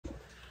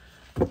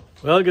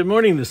Well, good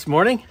morning this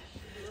morning.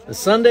 The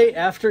Sunday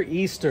after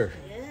Easter.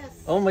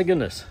 Oh my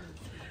goodness.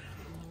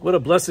 What a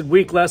blessed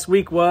week last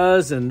week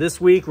was, and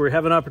this week we're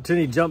having an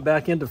opportunity to jump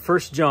back into 1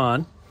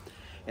 John.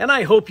 And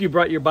I hope you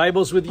brought your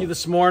Bibles with you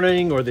this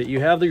morning, or that you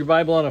have your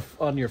Bible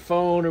on your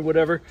phone or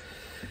whatever,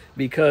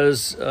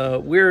 because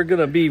we're going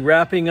to be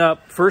wrapping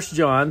up 1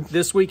 John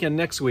this week and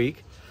next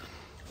week.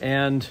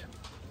 And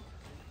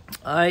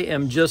I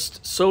am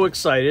just so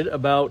excited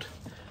about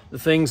the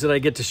things that I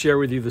get to share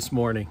with you this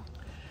morning.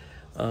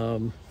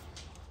 1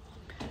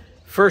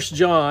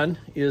 John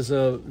is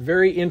a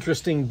very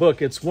interesting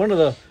book. It's one of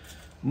the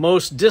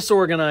most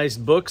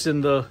disorganized books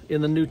in the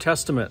New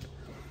Testament.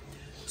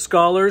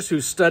 Scholars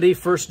who study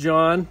 1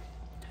 John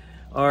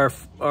are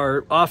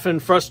often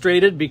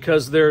frustrated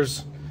because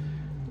there's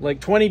like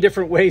 20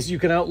 different ways you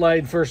can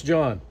outline 1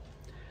 John,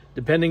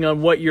 depending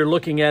on what you're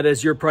looking at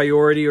as your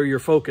priority or your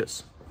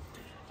focus.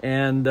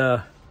 And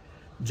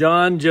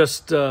John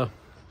just...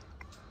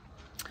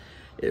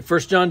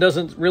 1 John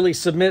doesn't really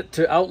submit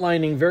to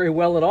outlining very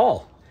well at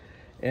all.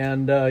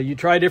 And you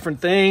try different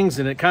things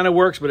and it kind of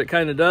works, but it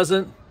kind of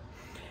doesn't.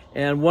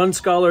 And one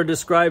scholar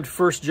described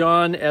 1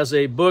 John as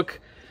a book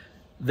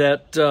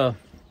that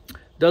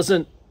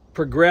doesn't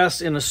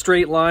progress in a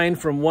straight line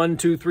from 1,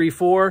 2, 3,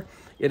 4.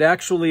 It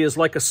actually is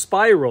like a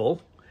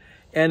spiral,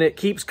 and it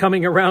keeps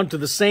coming around to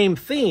the same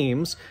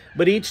themes,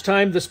 but each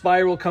time the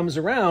spiral comes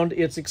around,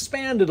 it's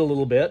expanded a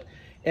little bit,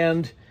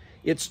 and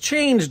it's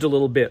changed a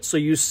little bit. So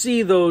you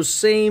see those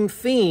same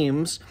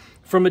themes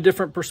from a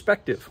different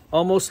perspective,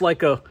 almost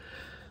like a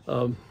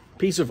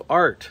piece of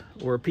art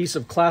or a piece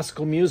of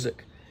classical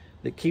music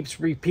that keeps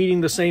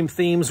repeating the same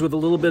themes with a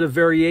little bit of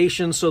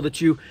variation so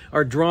that you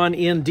are drawn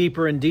in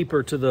deeper and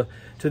deeper to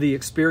the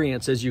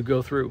experience as you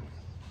go through.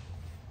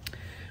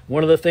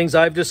 One of the things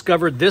I've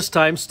discovered this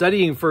time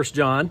studying 1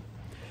 John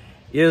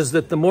is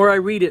that the more I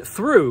read it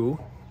through,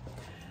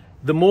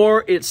 the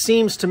more it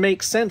seems to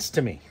make sense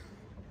to me.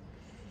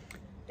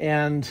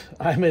 And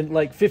I'm in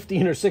like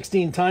 15 or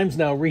 16 times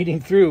now reading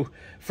through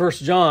 1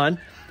 John,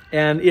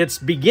 and it's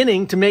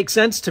beginning to make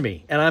sense to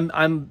me. And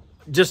I'm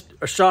just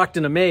shocked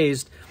and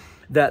amazed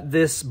that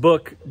this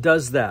book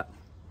does that.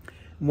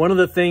 One of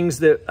the things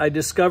that I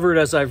discovered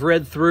as I've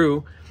read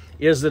through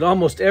is that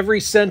almost every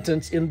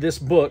sentence in this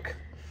book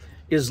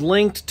is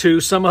linked to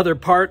some other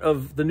part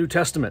of the New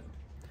Testament.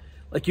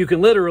 Like you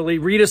can literally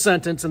read a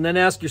sentence and then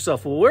ask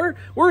yourself, well,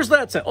 where's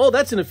that sentence? Oh,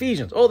 that's in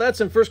Ephesians. Oh, that's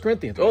in 1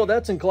 Corinthians. Oh,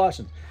 that's in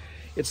Colossians.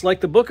 It's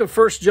like the book of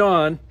 1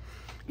 John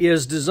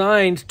is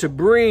designed to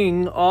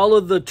bring all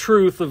of the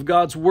truth of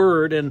God's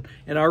Word and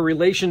our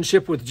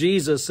relationship with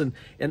Jesus and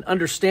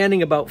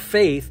understanding about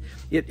faith.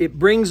 It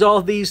brings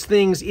all these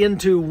things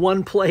into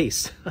one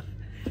place.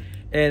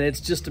 And it's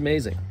just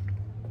amazing.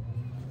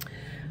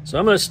 So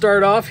I'm going to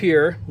start off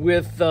here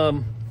with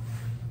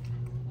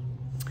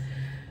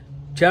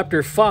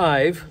chapter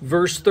 5,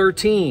 verse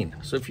 13.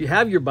 So if you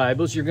have your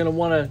Bibles, you're going to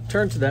want to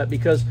turn to that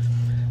because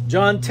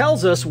John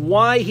tells us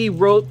why he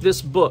wrote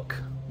this book.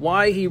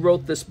 Why he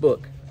wrote this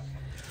book.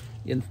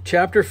 In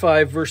chapter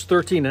 5, verse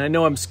 13. And I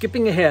know I'm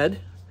skipping ahead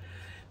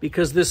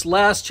because this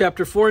last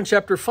chapter 4 and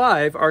chapter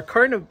 5 are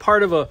kind of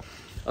part of a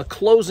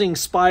closing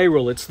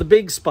spiral. It's the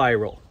big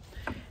spiral.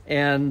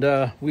 And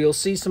we'll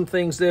see some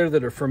things there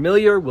that are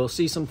familiar. We'll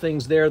see some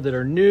things there that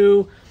are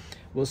new.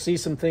 We'll see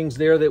some things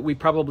there that we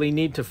probably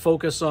need to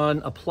focus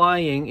on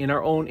applying in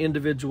our own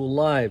individual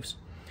lives.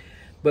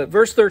 But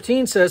verse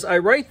 13 says, I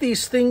write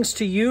these things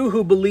to you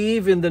who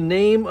believe in the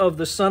name of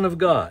the Son of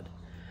God,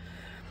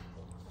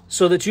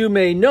 so that you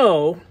may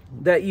know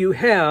that you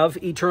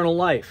have eternal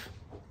life.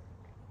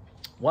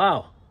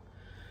 Wow.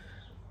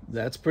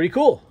 That's pretty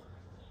cool.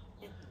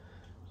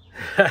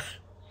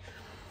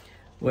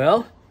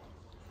 Well,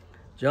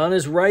 John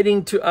is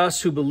writing to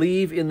us who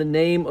believe in the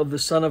name of the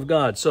Son of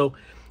God. So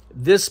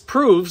this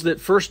proves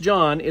that 1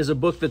 John is a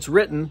book that's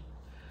written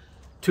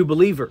to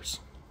believers.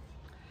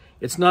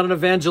 It's not an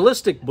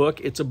evangelistic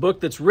book. It's a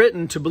book that's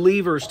written to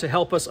believers to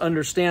help us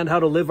understand how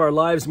to live our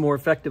lives more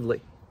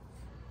effectively.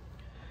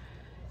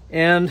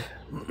 And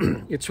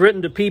it's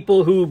written to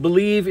people who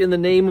believe in the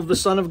name of the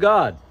Son of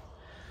God.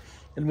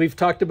 And we've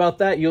talked about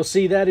that. You'll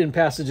see that in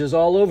passages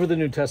all over the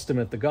New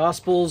Testament. The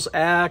Gospels,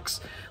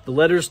 Acts, the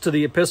letters to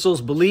the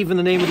epistles. Believe in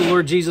the name of the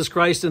Lord Jesus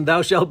Christ and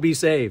thou shalt be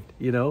saved.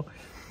 You know,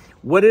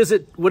 what does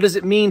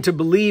it mean to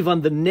believe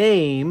on the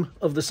name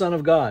of the Son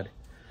of God?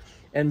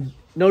 And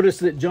notice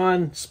that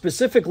John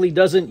specifically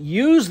doesn't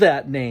use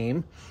that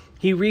name.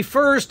 He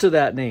refers to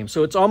that name.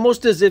 So it's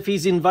almost as if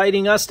he's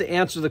inviting us to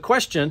answer the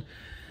question,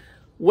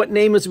 what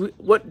name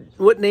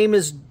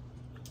is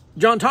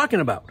John talking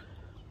about?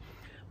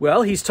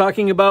 Well, he's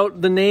talking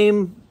about the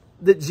name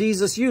that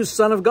Jesus used,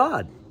 Son of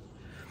God,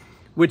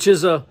 which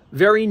is a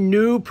very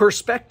new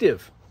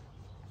perspective.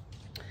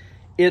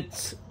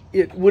 It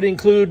would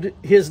include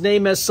his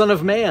name as Son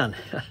of Man,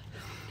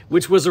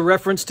 which was a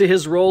reference to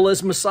his role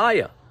as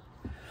Messiah.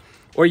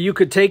 Or you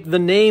could take the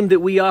name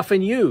that we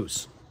often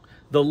use,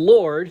 the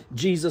Lord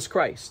Jesus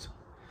Christ.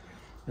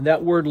 And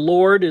that word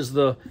Lord is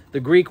the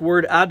Greek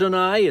word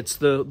Adonai. It's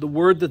the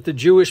word that the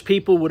Jewish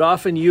people would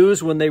often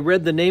use when they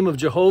read the name of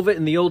Jehovah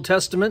in the Old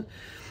Testament,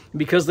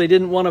 because they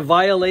didn't want to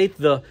violate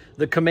the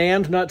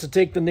command not to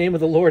take the name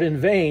of the Lord in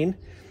vain.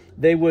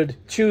 They would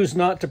choose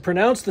not to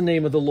pronounce the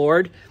name of the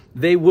Lord.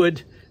 They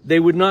would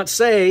not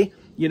say,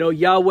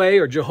 Yahweh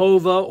or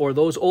Jehovah or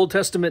those Old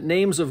Testament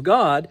names of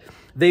God.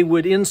 They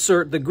would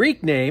insert the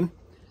Greek name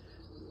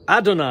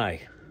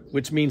Adonai,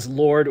 which means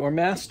Lord or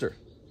Master.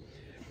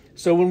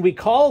 So when we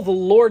call the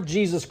Lord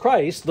Jesus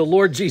Christ,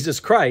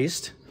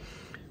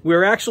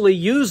 we're actually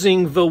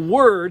using the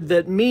word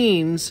that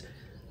means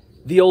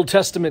the Old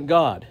Testament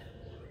God.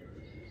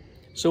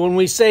 So when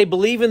we say,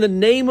 believe in the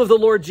name of the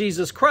Lord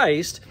Jesus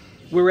Christ,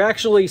 we're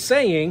actually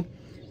saying,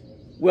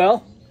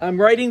 well, I'm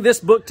writing this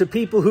book to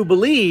people who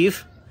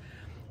believe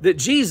that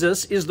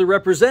Jesus is the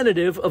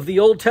representative of the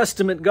Old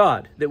Testament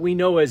God that we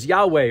know as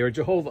Yahweh or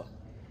Jehovah.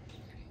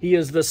 He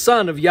is the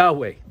son of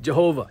Yahweh,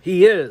 Jehovah.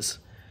 He is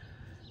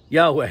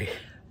Yahweh,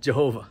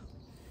 Jehovah.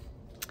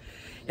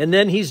 And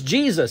then he's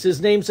Jesus. His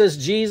name says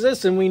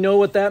Jesus, and we know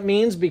what that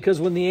means because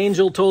when the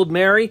angel told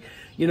Mary,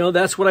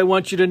 that's what I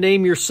want you to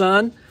name your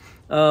son,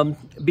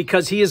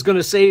 because he is going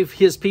to save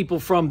his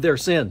people from their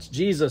sins.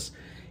 Jesus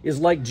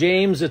is like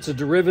James. It's a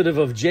derivative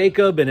of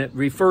Jacob, and it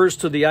refers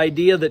to the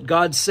idea that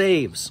God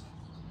saves.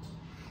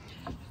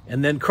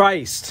 And then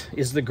Christ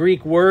is the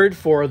Greek word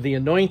for the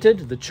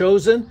anointed, the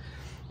chosen,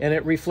 and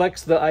it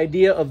reflects the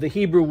idea of the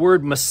Hebrew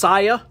word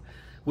Messiah,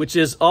 which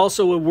is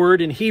also a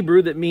word in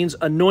Hebrew that means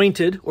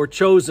anointed or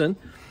chosen.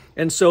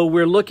 And so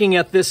we're looking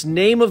at this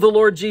name of the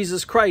Lord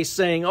Jesus Christ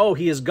saying, oh,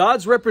 he is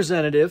God's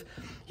representative,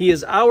 he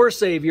is our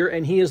Savior,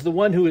 and he is the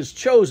one who is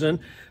chosen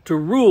to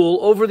rule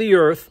over the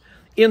earth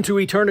into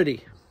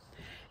eternity.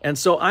 And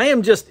so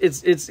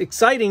it's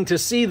exciting to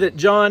see that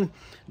John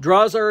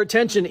draws our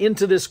attention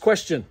into this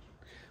question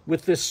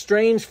with this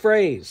strange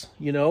phrase,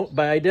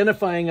 by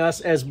identifying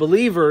us as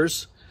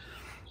believers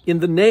in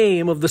the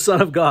name of the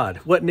Son of God.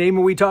 What name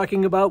are we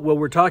talking about? Well,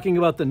 we're talking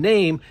about the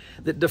name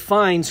that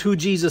defines who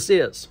Jesus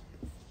is.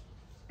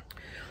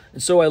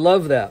 And so I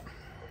love that.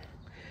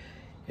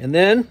 And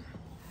then,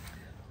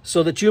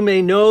 so that you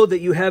may know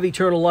that you have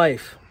eternal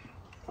life.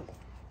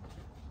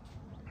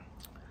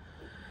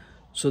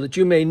 So that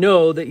you may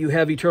know that you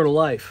have eternal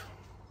life.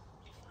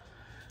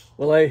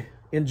 Well, I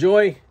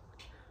enjoy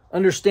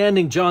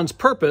understanding John's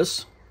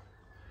purpose.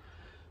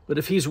 But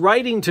if he's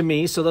writing to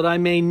me so that I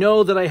may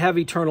know that I have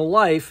eternal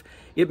life,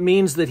 it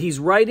means that he's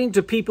writing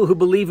to people who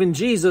believe in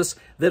Jesus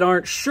that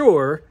aren't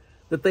sure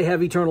that they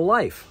have eternal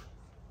life.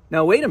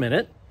 Now, wait a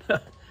minute.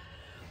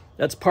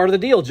 That's part of the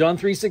deal. John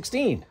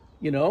 3:16,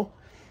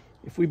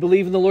 if we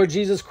believe in the Lord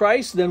Jesus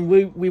Christ, then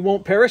we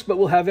won't perish, but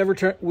we'll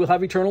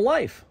have eternal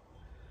life.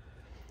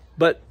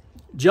 But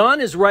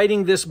John is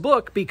writing this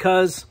book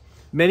because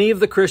many of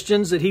the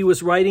Christians that he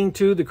was writing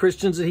to, the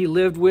Christians that he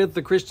lived with,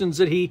 the Christians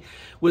that he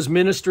was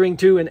ministering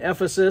to in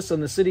Ephesus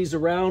and the cities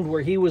around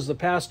where he was the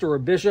pastor or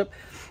bishop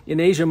in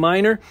Asia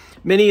Minor,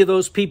 many of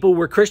those people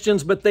were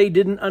Christians, but they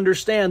didn't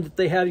understand that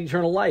they had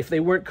eternal life. They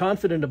weren't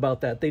confident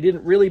about that. They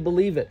didn't really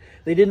believe it.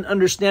 They didn't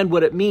understand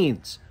what it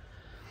means.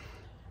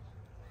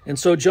 And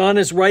so John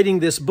is writing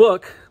this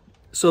book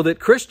so that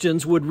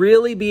Christians would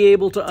really be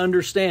able to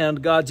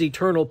understand God's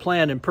eternal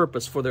plan and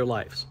purpose for their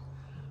lives.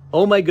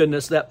 Oh my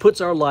goodness, that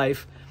puts our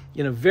life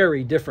in a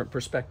very different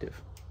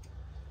perspective.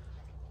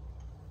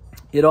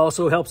 It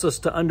also helps us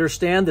to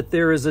understand that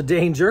there is a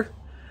danger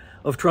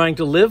of trying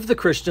to live the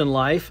Christian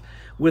life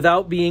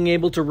without being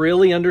able to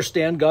really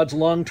understand God's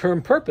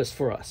long-term purpose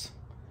for us.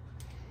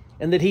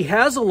 And that he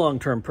has a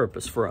long-term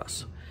purpose for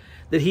us.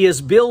 That he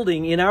is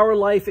building in our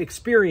life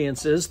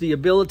experiences the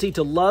ability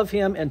to love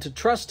him and to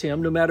trust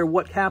him no matter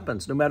what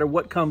happens, no matter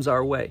what comes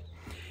our way.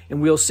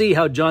 And we'll see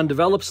how John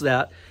develops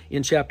that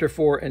in chapter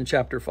 4 and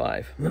chapter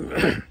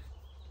 5.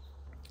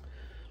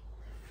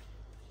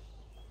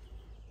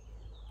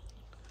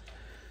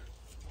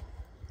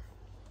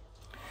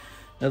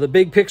 Now, the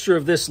big picture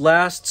of this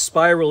last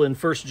spiral in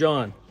 1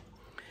 John,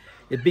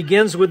 it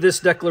begins with this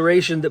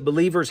declaration that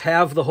believers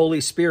have the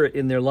Holy Spirit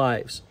in their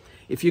lives.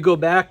 If you go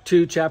back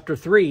to chapter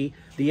 3,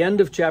 the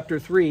end of chapter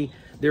 3,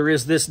 there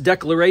is this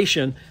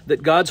declaration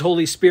that God's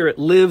Holy Spirit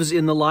lives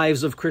in the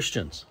lives of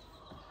Christians.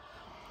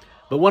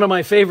 But one of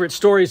my favorite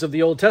stories of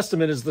the Old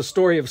Testament is the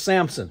story of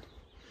Samson.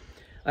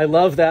 I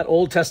love that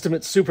Old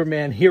Testament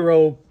Superman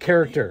hero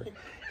character.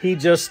 He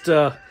just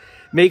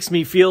makes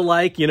me feel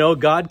like,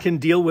 God can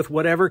deal with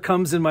whatever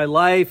comes in my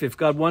life. If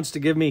God wants to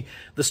give me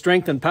the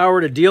strength and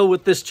power to deal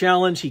with this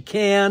challenge, he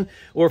can.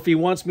 Or if he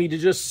wants me to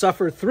just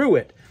suffer through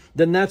it,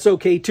 then that's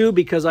okay too,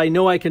 because I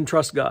know I can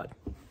trust God.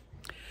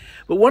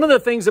 But one of the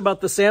things about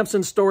the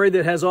Samson story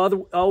that has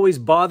always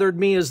bothered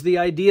me is the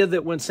idea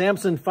that when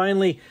Samson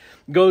finally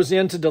goes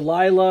into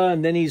Delilah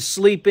and then he's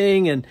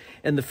sleeping and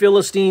the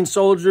Philistine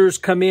soldiers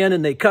come in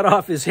and they cut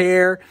off his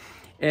hair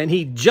and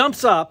he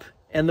jumps up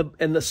and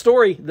the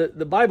story,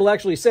 the Bible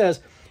actually says,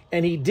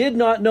 and he did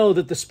not know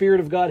that the Spirit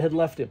of God had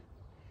left him.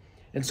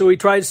 And so he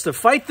tries to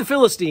fight the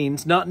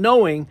Philistines, not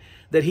knowing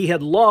that he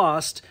had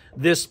lost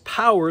this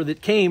power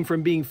that came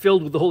from being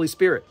filled with the Holy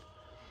Spirit.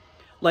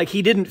 Like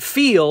he didn't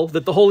feel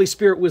that the Holy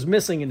Spirit was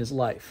missing in his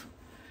life.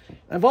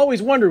 I've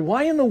always wondered,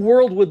 why in the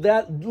world would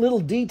that little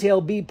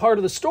detail be part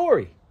of the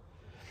story?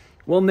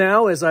 Well,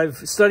 now, as I've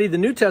studied the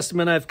New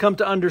Testament, I've come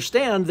to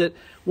understand that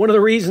one of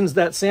the reasons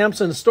that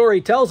Samson's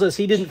story tells us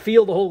he didn't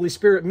feel the Holy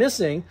Spirit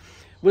missing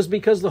was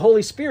because the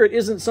Holy Spirit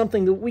isn't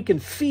something that we can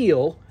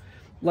feel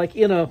like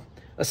in a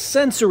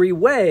sensory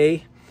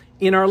way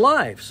in our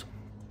lives.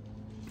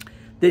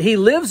 That he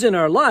lives in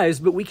our lives,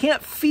 but we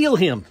can't feel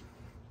him.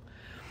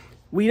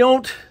 We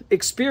don't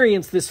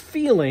experience this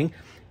feeling.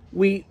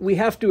 We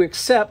have to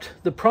accept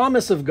the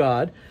promise of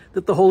God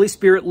that the Holy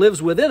Spirit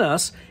lives within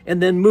us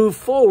and then move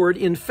forward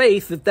in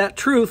faith that that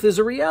truth is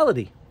a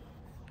reality.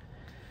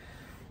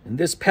 And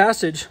this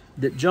passage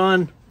that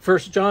 1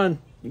 John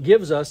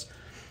gives us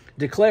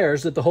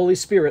declares that the Holy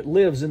Spirit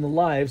lives in the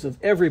lives of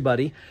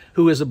everybody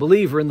who is a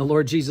believer in the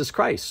Lord Jesus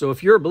Christ. So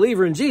if you're a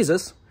believer in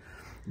Jesus,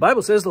 the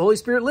Bible says the Holy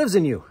Spirit lives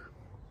in you.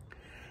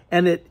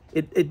 And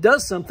it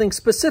does something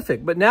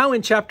specific. But now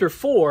in chapter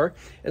 4,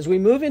 as we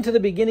move into the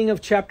beginning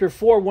of chapter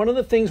 4, one of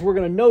the things we're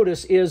going to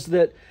notice is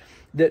that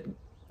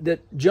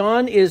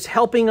John is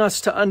helping us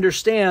to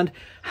understand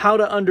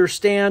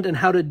and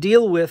how to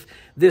deal with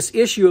this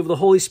issue of the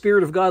Holy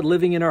Spirit of God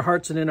living in our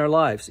hearts and in our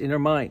lives, in our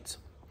minds.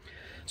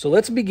 So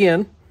let's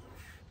begin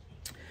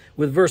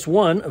with verse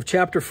 1 of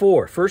chapter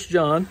 4. 1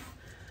 John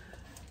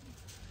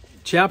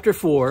chapter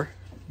 4,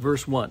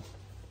 verse 1.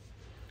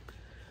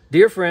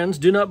 Dear friends,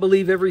 do not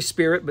believe every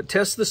spirit, but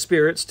test the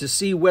spirits to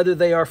see whether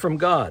they are from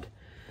God,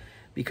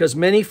 because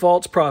many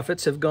false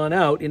prophets have gone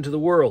out into the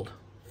world.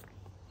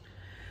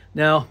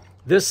 Now,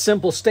 this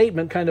simple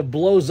statement kind of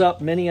blows up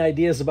many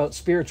ideas about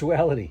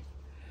spirituality.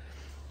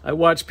 I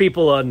watch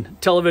people on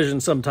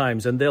television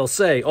sometimes, and they'll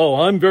say, "Oh,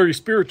 I'm very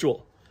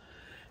spiritual."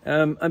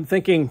 I'm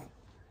thinking,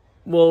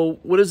 well,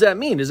 what does that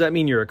mean? Does that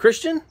mean you're a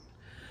Christian?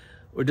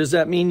 Or does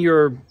that mean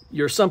you're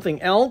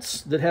something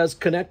else that has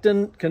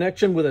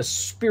connection with a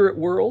spirit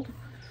world?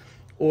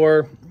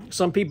 Or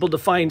some people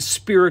define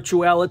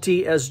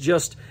spirituality as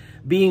just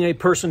being a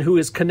person who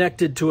is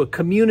connected to a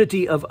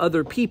community of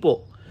other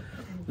people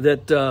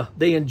that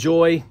they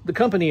enjoy the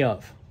company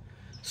of.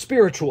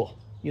 Spiritual,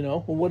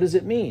 well, what does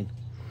it mean?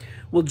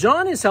 Well,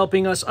 John is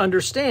helping us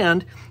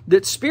understand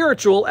that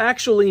spiritual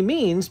actually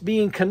means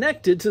being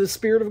connected to the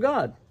Spirit of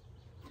God.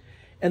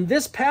 And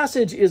this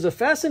passage is a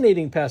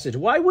fascinating passage.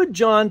 Why would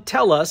John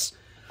tell us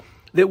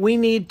that we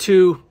need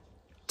to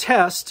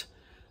test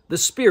the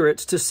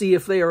spirits to see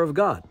if they are of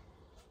God?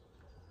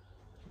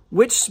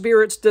 Which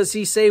spirits does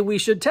he say we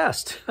should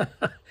test?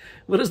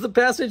 What does the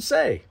passage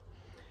say?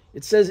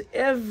 It says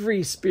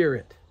every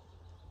spirit.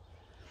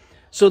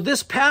 So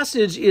this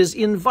passage is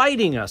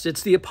inviting us.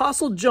 It's the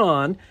Apostle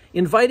John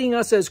inviting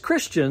us as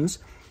Christians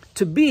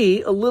to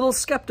be a little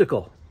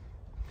skeptical.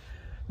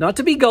 Not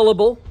to be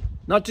gullible,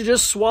 not to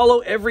just swallow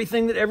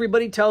everything that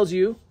everybody tells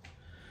you,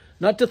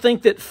 not to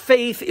think that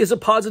faith is a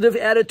positive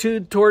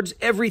attitude towards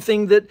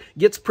everything that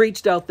gets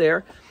preached out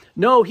there.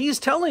 No, he's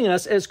telling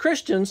us as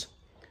Christians,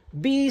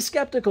 be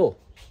skeptical.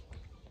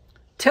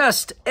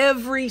 Test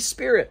every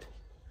spirit.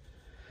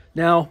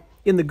 Now,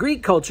 in the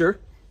Greek culture,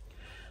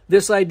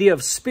 this idea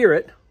of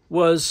spirit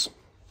was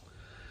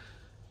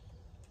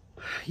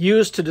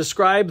used to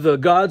describe the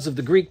gods of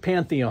the Greek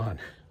pantheon.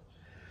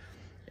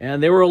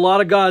 And there were a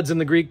lot of gods in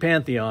the Greek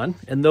pantheon,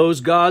 and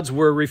those gods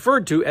were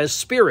referred to as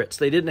spirits.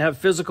 They didn't have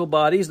physical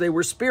bodies, they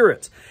were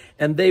spirits.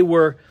 And they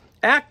were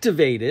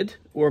activated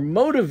or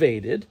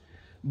motivated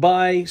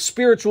by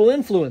spiritual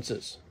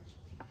influences.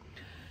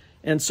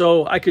 And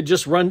so I could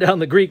just run down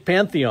the Greek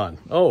pantheon.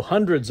 Oh,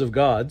 hundreds of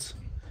gods.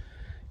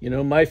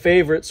 My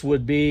favorites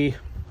would be,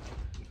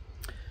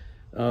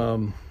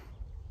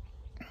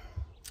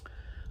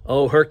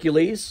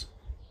 Hercules,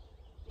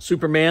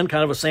 Superman,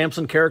 kind of a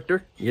Samson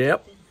character.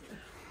 Yep.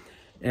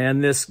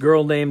 And this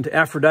girl named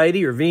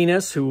Aphrodite or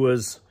Venus, who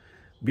was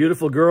a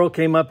beautiful girl,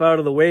 came up out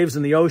of the waves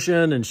in the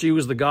ocean, and she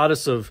was the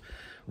goddess of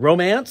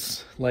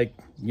romance. Like,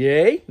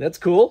 yay, that's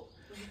cool.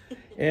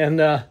 And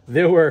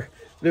there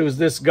was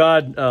this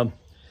god,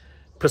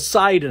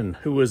 Poseidon,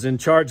 who was in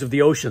charge of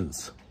the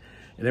oceans.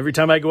 And every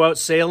time I go out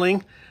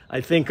sailing, I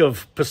think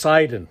of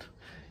Poseidon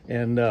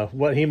and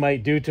what he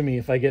might do to me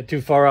if I get too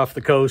far off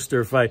the coast,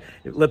 or if I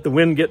let the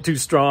wind get too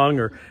strong,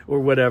 or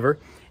whatever.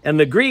 And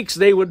the Greeks,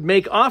 they would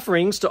make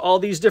offerings to all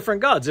these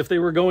different gods. If they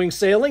were going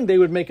sailing, they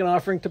would make an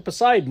offering to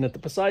Poseidon at the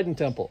Poseidon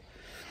temple.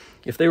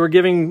 If they were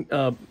getting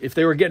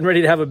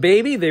ready to have a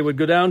baby, they would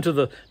go down to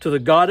the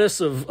goddess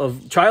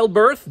of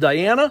childbirth,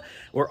 Diana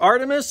or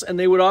Artemis, and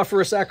they would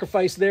offer a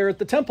sacrifice there at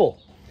the temple.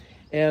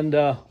 And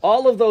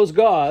all of those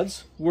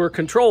gods were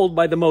controlled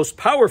by the most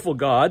powerful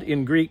god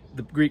in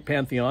the Greek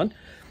pantheon,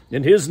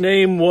 and his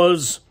name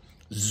was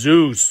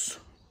Zeus.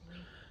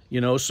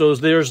 So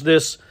there's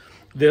this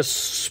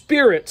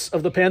spirits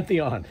of the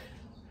pantheon.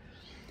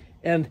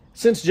 And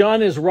since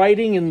John is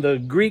writing in the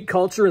Greek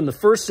culture in the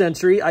 1st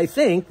century, I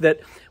think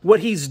that what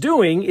he's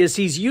doing is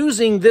he's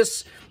using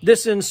this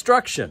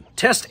instruction,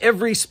 test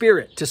every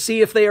spirit to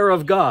see if they are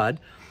of God.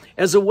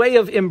 as a way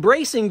of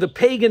embracing the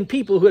pagan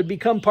people who had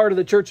become part of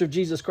the Church of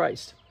Jesus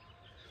Christ.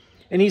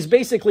 And he's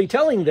basically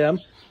telling them,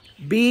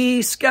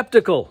 be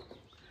skeptical.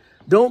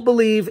 Don't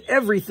believe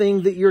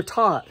everything that you're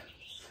taught.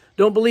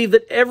 Don't believe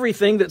that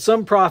everything that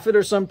some prophet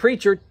or some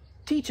preacher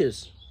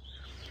teaches.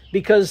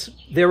 Because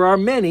there are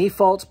many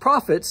false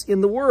prophets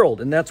in the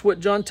world, and that's what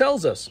John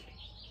tells us.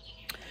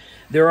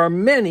 There are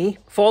many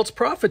false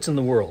prophets in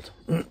the world.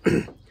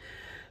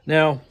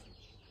 Now,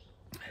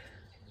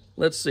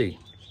 let's see.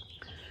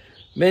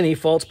 Many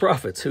false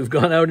prophets who've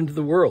gone out into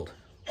the world.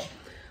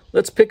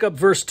 Let's pick up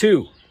verse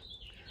 2.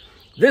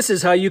 This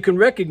is how you can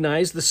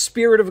recognize the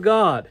Spirit of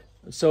God.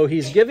 So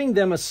he's giving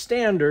them a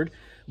standard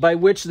by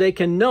which they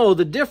can know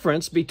the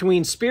difference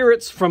between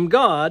spirits from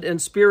God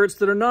and spirits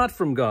that are not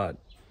from God.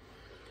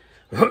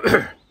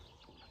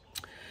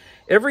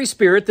 Every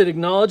spirit that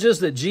acknowledges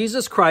that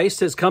Jesus Christ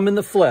has come in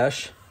the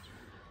flesh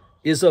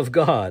is of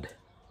God.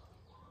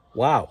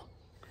 Wow.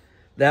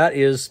 That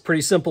is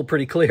pretty simple,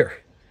 pretty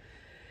clear.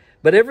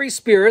 But every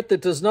spirit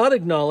that does not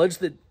acknowledge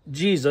that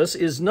Jesus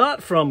is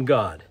not from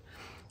God,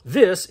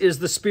 this is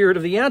the spirit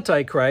of the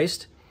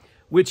Antichrist,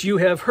 which you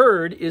have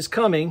heard is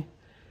coming,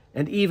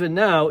 and even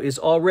now is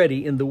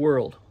already in the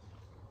world.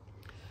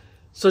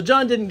 So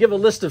John didn't give a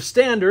list of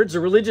standards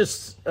or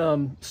religious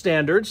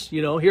standards.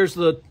 You know, here's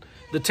the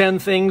 10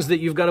 things that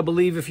you've got to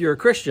believe if you're a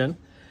Christian.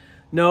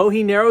 No,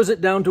 he narrows it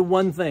down to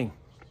one thing.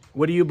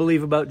 What do you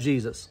believe about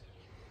Jesus?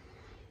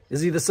 Is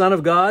he the Son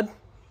of God?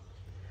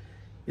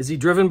 Is he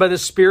driven by the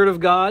Spirit of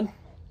God?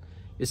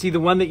 Is he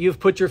the one that you've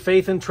put your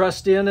faith and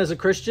trust in as a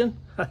Christian?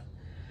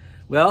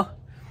 Well,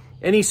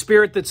 any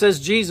spirit that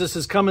says Jesus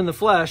has come in the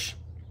flesh,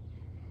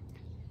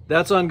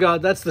 that's on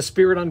God. That's the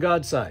spirit on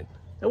God's side.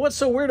 And what's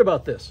so weird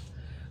about this?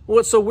 Well,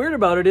 what's so weird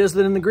about it is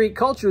that in the Greek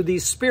culture,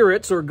 these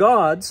spirits or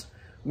gods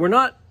were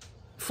not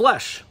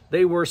flesh.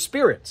 They were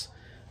spirits.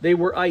 They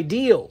were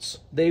ideals.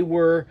 They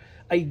were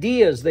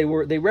ideas. They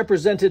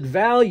represented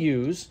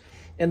values,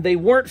 and they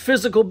weren't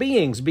physical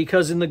beings,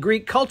 because in the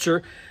Greek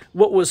culture,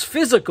 what was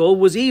physical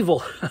was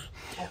evil.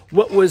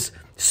 What was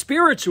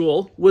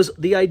spiritual was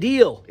the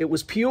ideal. It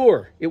was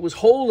pure. It was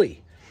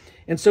holy.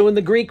 And so in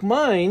the Greek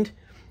mind,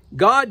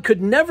 God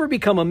could never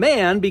become a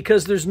man,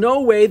 because there's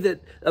no way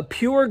that a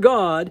pure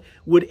God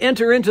would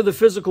enter into the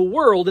physical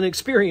world and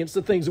experience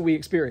the things that we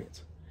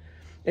experience.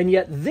 And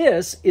yet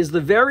this is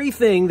the very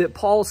thing that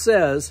Paul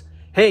says,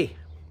 hey,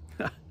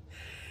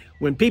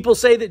 when people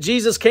say that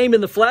Jesus came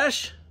in the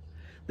flesh,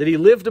 that he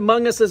lived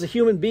among us as a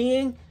human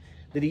being,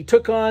 that he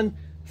took on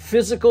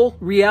physical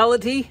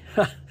reality,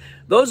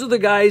 those are the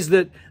guys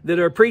that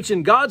are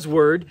preaching God's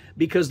word,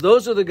 because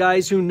those are the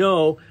guys who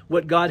know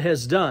what God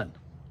has done.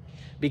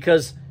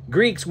 Because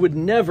Greeks would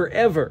never,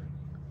 ever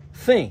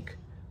think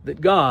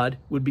that God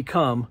would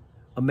become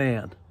a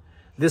man.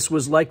 This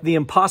was like the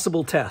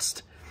impossible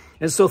test.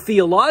 And so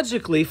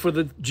theologically, for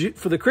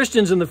the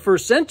Christians in the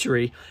first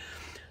century,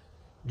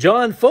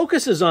 John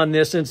focuses on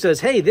this and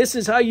says, hey, this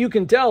is how you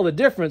can tell the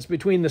difference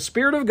between the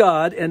Spirit of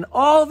God and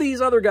all these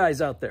other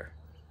guys out there.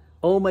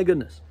 Oh my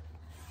goodness.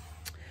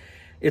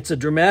 It's a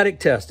dramatic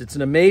test. It's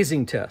an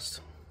amazing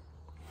test.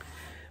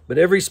 But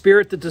every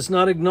spirit that does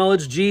not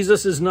acknowledge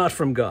Jesus is not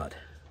from God.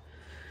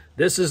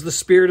 This is the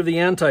spirit of the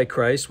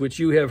Antichrist, which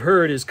you have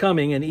heard is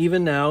coming, and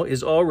even now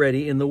is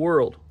already in the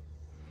world.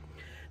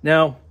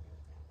 Now,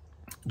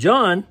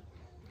 John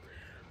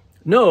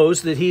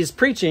knows that he's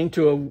preaching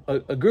to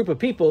a group of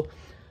people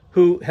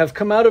who have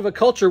come out of a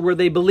culture where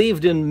they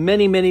believed in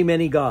many, many,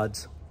 many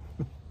gods.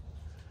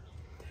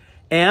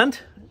 And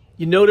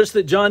you notice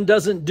that John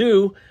doesn't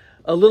do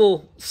a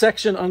little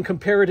section on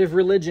comparative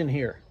religion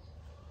here.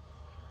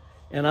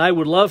 And I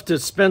would love to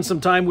spend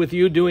some time with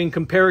you doing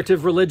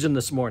comparative religion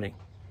this morning,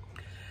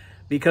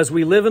 because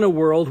we live in a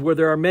world where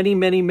there are many,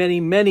 many, many,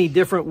 many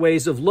different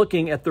ways of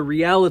looking at the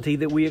reality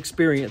that we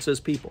experience as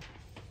people.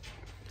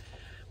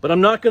 But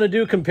I'm not going to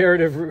do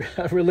comparative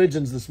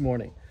religions this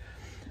morning.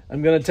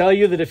 I'm going to tell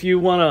you that if you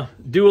want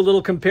to do a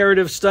little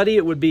comparative study,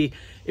 it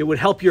would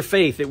help your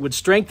faith. It would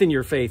strengthen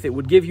your faith. It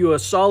would give you a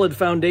solid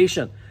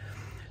foundation.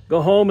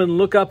 Go home and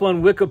look up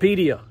on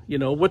Wikipedia. You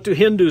know, what do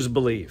Hindus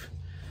believe?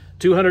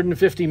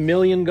 250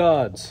 million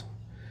gods,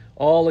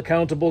 all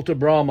accountable to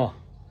Brahma.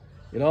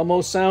 It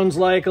almost sounds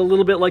like a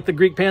little bit like the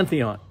Greek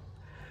pantheon.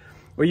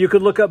 Or you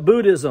could look up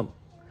Buddhism,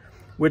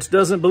 which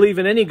doesn't believe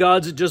in any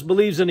gods. It just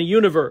believes in a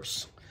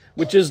universe,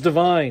 which is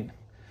divine.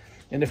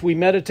 And if we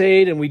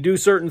meditate and we do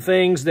certain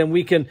things, then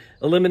we can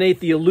eliminate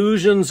the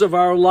illusions of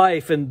our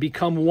life and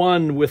become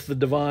one with the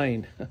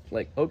divine.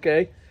 Like,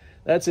 okay,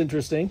 that's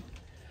interesting.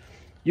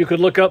 You could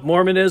look up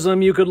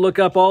Mormonism. You could look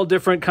up all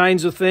different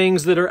kinds of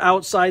things that are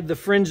outside the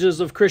fringes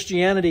of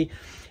Christianity,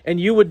 and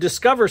you would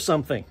discover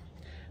something.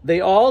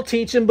 They all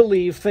teach and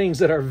believe things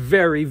that are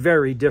very,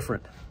 very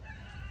different.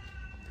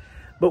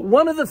 But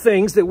one of the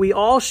things that we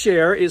all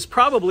share is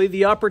probably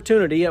the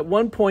opportunity at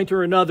one point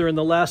or another in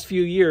the last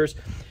few years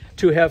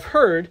to have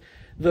heard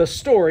the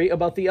story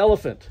about the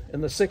elephant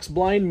and the 6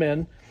 blind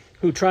men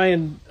who try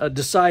and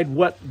decide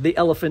what the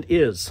elephant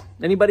is.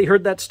 Anybody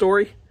heard that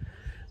story?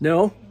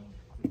 No?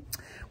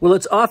 Well,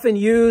 it's often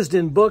used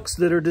in books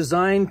that are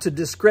designed to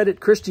discredit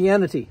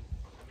Christianity.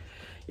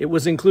 It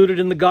was included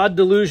in the God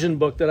Delusion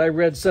book that I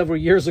read several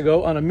years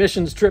ago on a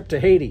missions trip to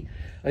Haiti.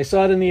 I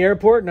saw it in the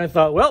airport and I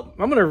thought, well,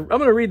 I'm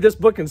gonna read this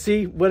book and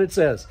see what it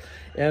says.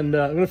 And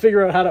I'm gonna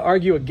figure out how to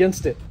argue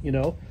against it, you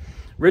know.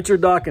 Richard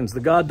Dawkins,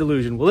 The God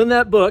Delusion. Well, in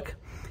that book,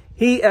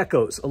 he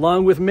echoes,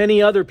 along with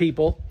many other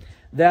people,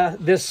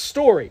 this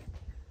story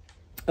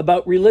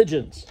about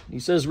religions. He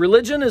says,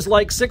 religion is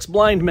like 6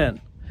 blind men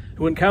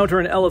who encounter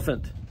an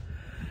elephant.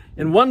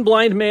 And one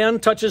blind man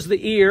touches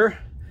the ear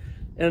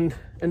and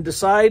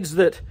decides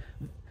that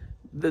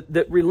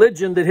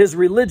his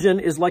religion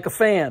is like a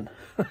fan.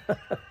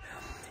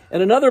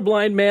 And another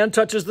blind man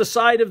touches the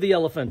side of the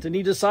elephant, and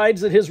he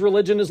decides that his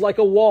religion is like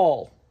a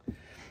wall.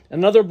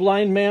 Another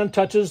blind man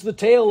touches the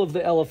tail of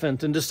the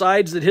elephant and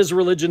decides that his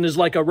religion is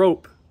like a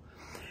rope.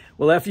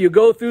 Well, after you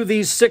go through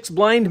these 6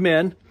 blind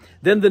men,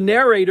 then the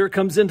narrator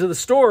comes into the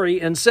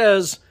story and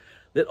says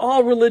that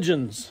all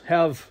religions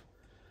have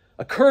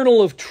a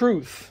kernel of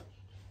truth,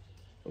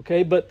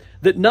 okay, but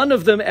that none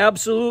of them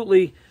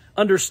absolutely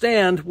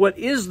understand what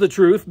is the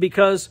truth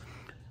because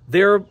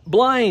they're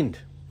blind.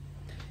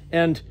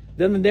 And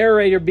then the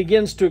narrator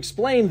begins to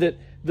explain that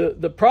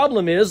the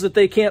problem is that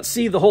they can't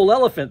see the whole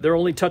elephant. They're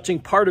only touching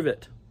part of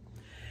it.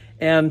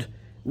 And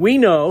we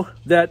know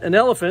that an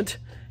elephant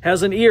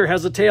has an ear,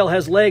 has a tail,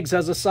 has legs,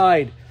 has a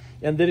side,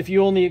 and that if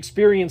you only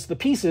experience the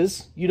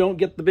pieces, you don't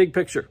get the big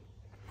picture.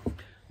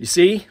 You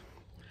see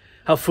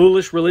how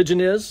foolish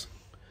religion is?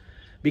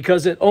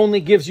 Because it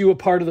only gives you a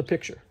part of the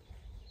picture.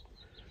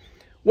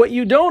 What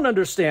you don't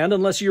understand,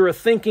 unless you're a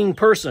thinking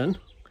person,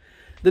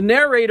 the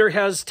narrator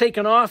has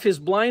taken off his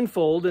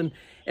blindfold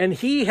and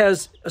he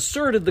has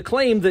asserted the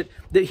claim that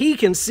he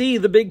can see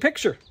the big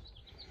picture.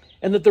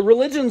 And that the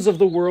religions of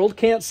the world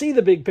can't see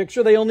the big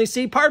picture, they only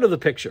see part of the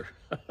picture.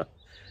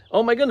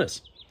 Oh my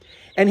goodness.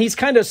 And he's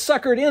kind of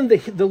suckered in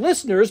the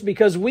listeners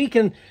because we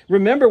can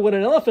remember what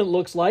an elephant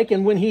looks like.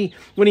 And when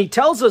he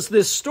tells us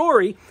this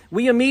story,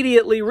 we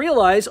immediately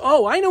realize,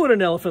 oh, I know what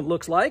an elephant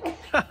looks like.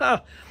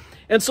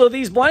 And so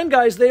these blind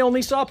guys, they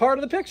only saw part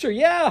of the picture.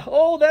 Yeah,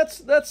 oh,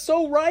 that's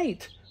so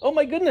right. Oh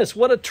my goodness,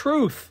 what a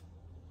truth.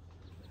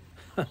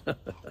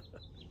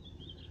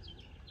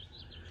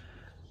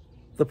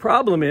 The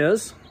problem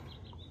is,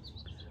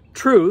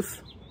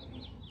 truth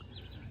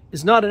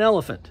is not an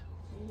elephant.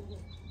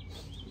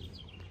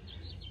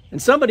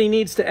 And somebody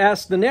needs to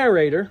ask the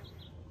narrator,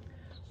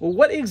 well,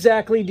 what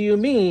exactly do you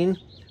mean?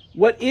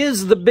 What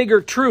is the bigger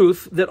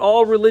truth that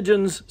all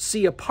religions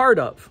see a part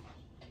of?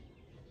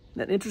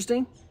 Isn't that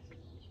interesting?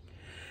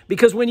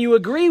 Because when you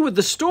agree with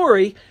the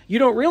story, you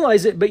don't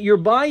realize it, but you're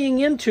buying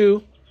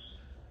into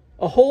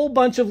a whole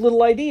bunch of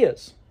little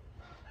ideas.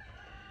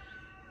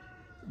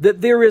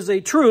 That there is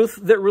a truth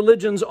that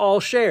religions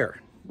all share.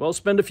 Well,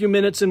 spend a few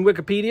minutes in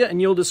Wikipedia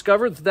and you'll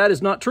discover that that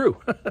is not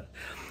true.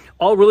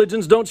 All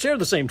religions don't share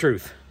the same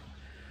truth.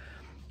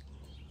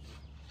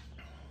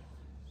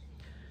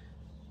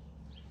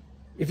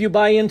 If you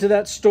buy into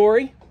that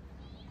story,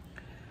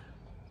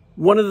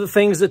 one of the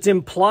things that's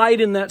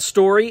implied in that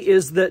story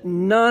is that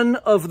none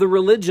of the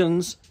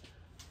religions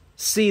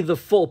see the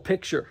full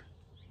picture.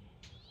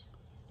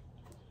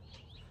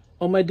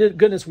 Oh my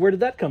goodness, where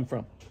did that come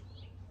from?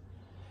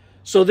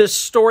 So this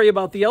story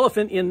about the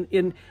elephant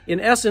in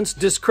essence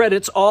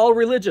discredits all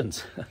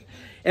religions.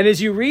 And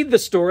as you read the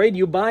story and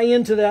you buy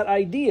into that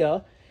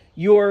idea,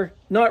 you're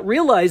not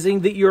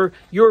realizing that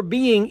you're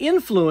being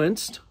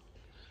influenced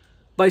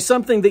by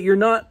something that you're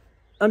not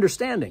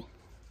understanding.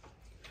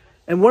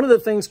 And one of the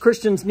things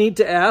Christians need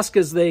to ask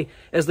as they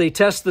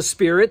test the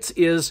spirits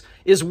is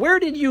where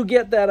did you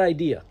get that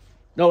idea?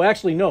 No,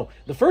 actually, no.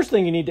 The first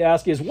thing you need to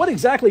ask is, what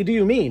exactly do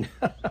you mean?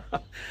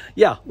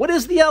 Yeah, what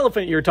is the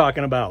elephant you're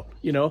talking about?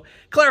 You know,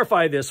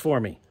 clarify this for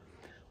me.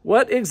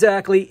 What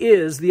exactly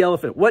is the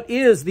elephant? What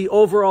is the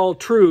overall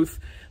truth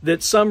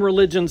that some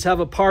religions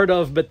have a part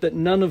of, but that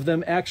none of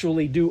them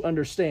actually do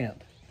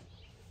understand?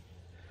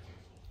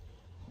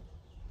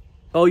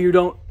 Oh,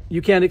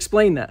 you can't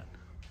explain that.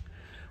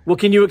 Well,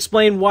 can you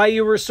explain why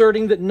you were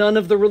asserting that none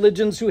of the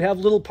religions who have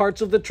little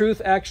parts of the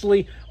truth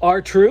actually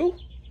are true?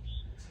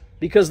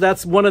 Because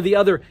that's one of the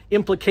other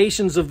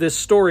implications of this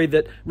story,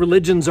 that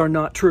religions are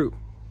not true.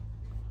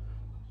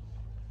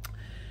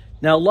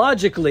 Now,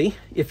 logically,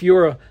 if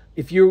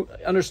you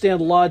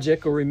understand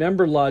logic or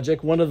remember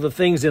logic, one of the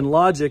things in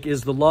logic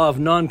is the law of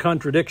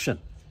non-contradiction.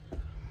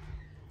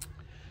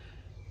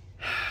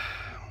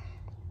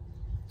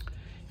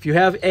 If you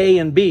have A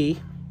and B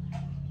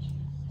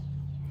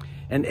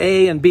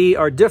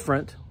are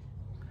different,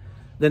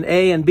 then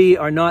A and B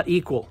are not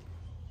equal.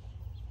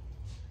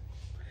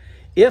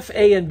 If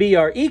A and B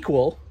are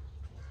equal,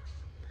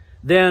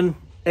 then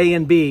A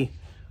and B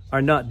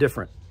are not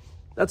different.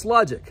 That's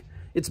logic.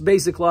 It's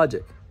basic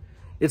logic.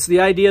 It's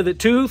the idea that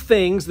two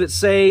things that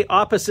say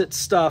opposite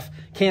stuff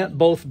can't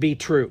both be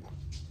true.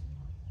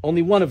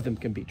 Only one of them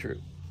can be true.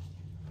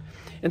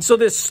 And so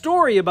this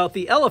story about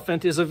the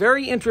elephant is a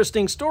very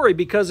interesting story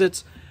because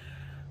it's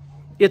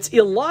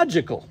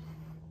illogical.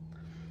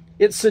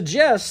 it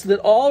suggests that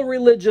all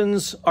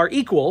religions are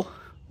equal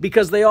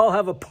because they all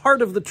have a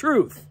part of the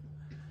truth.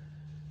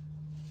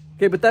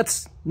 Okay, but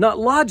that's not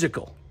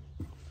logical.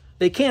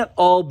 They can't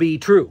all be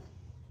true.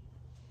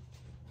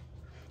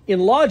 In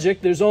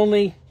logic, there's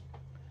only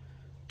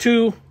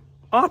two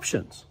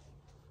options.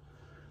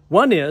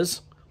 One is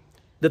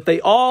that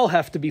they all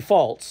have to be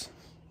false,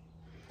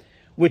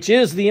 which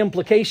is the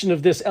implication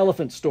of this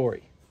elephant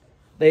story.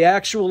 They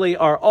actually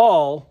are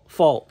all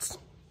false.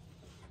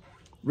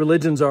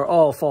 Religions are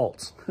all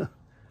false.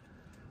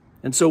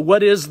 And so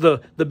what is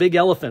the big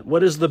elephant?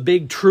 What is the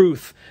big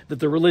truth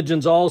that the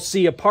religions all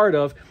see a part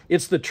of?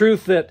 It's the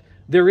truth that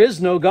there is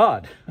no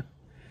God.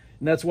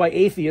 And that's why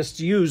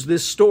atheists use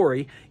this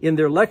story in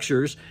their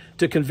lectures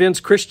to convince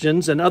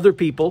Christians and other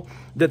people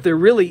that there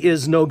really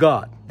is no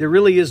God. There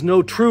really is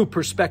no true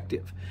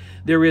perspective.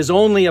 There is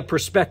only a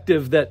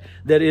perspective that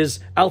is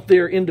out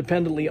there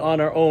independently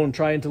on our own,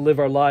 trying to live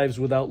our lives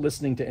without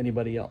listening to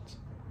anybody else.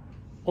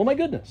 Oh my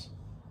goodness.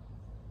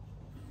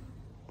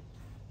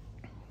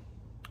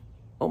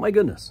 Oh my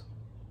goodness.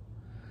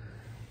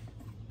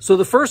 So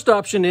the first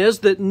option is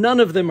that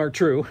none of them are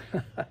true.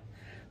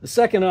 The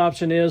second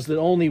option is that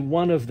only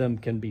one of them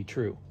can be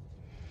true.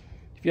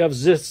 If you have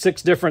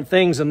 6 different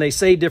things and they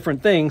say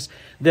different things,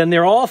 then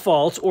they're all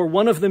false or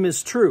one of them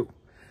is true.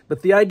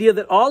 But the idea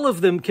that all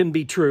of them can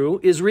be true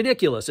is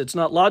ridiculous. It's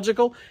not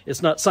logical.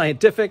 It's not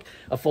scientific.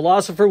 A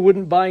philosopher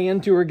wouldn't buy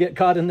into or get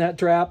caught in that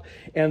trap.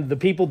 And the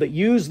people that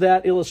use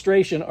that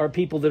illustration are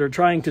people that are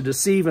trying to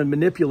deceive and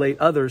manipulate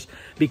others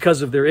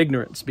because of their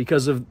ignorance,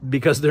 because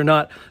they're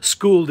not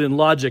schooled in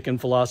logic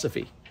and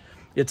philosophy.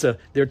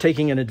 They're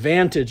taking an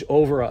advantage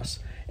over us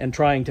and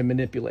trying to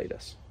manipulate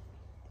us.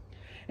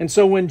 And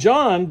so when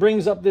John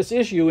brings up this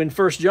issue in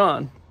 1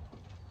 John,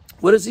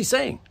 what is he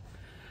saying?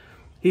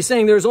 He's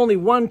saying there's only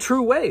one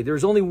true way.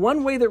 There's only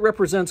one way that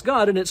represents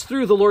God, and it's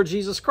through the Lord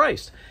Jesus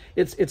Christ.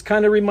 It's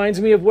kind of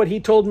reminds me of what he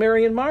told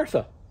Mary and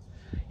Martha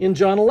in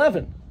John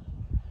 11.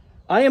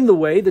 I am the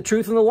way, the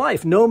truth, and the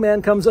life. No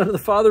man comes unto the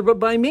Father but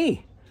by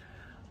me.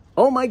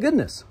 Oh my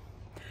goodness.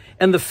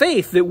 And the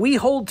faith that we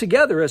hold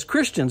together as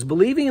Christians,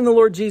 believing in the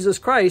Lord Jesus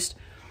Christ,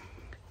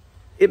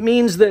 it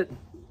means that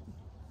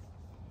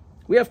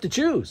we have to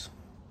choose.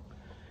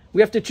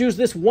 We have to choose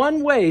this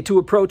one way to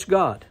approach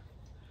God,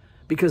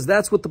 because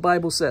that's what the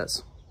Bible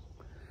says.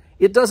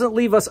 It doesn't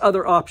leave us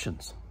other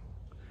options.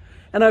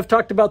 And I've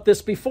talked about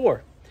this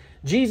before.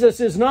 Jesus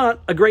is not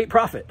a great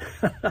prophet.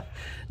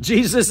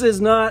 Jesus is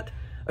not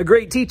a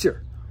great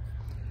teacher.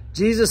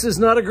 Jesus is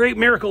not a great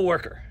miracle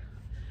worker.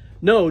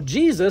 No,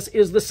 Jesus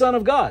is the Son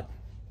of God.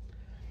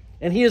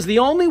 And he is the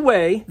only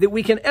way that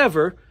we can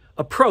ever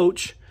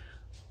approach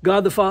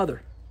God the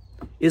Father,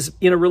 is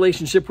in a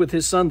relationship with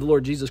his Son, the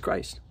Lord Jesus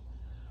Christ.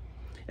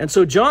 And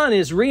so John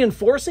is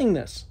reinforcing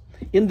this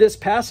in this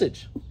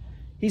passage.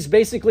 He's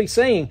basically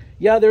saying,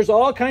 yeah, there's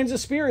all kinds of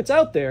spirits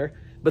out there,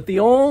 but the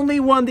only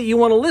one that you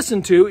want to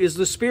listen to is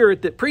the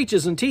spirit that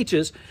preaches and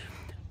teaches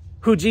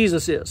who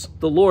Jesus is,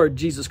 the Lord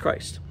Jesus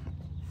Christ.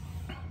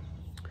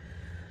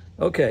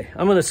 Okay,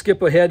 I'm going to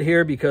skip ahead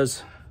here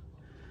because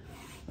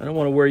I don't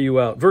want to wear you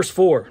out. Verse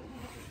 4.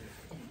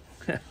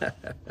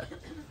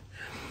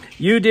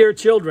 You, dear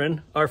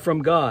children, are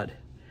from God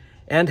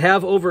and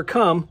have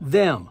overcome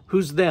them.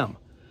 Who's them?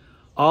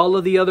 All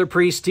of the other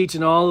priests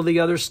teaching all of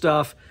the other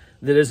stuff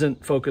that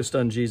isn't focused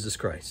on Jesus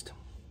Christ.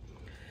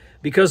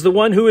 Because the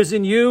one who is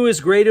in you is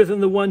greater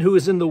than the one who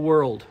is in the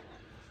world.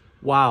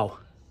 Wow.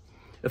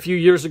 A few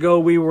years ago,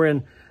 we were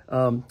in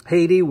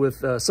Haiti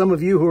with some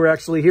of you who are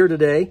actually here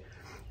today.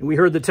 And we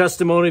heard the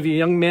testimony of a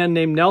young man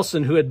named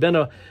Nelson who had been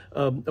a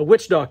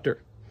witch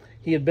doctor.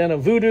 He had been a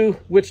voodoo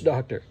witch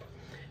doctor.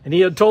 And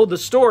he had told the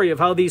story of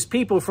how these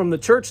people from the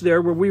church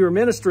there where we were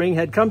ministering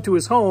had come to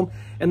his home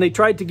and they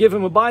tried to give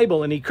him a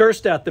Bible, and he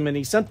cursed at them and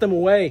he sent them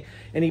away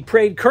and he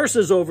prayed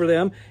curses over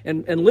them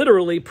and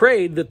literally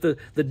prayed that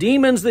the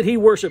demons that he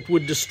worshiped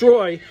would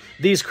destroy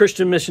these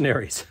Christian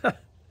missionaries.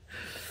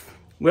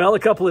 Well, a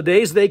couple of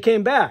days they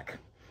came back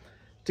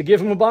to give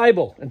him a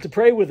Bible and to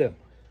pray with him.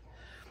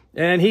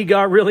 And he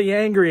got really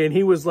angry and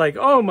he was like,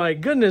 oh my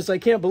goodness, I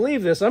can't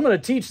believe this. I'm going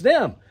to teach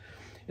them.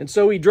 And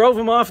so he drove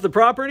him off the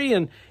property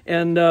and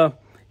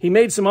he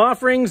made some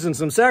offerings and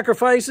some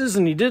sacrifices,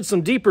 and he did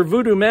some deeper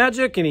voodoo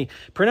magic, and he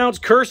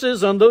pronounced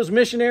curses on those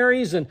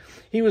missionaries. And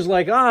he was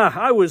like,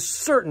 I was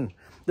certain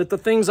that the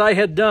things I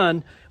had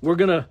done were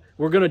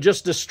gonna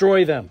just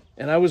destroy them.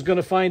 And I was going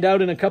to find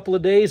out in a couple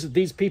of days that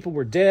these people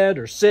were dead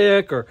or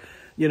sick or,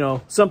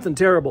 something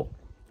terrible.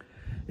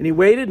 And he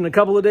waited, and a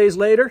couple of days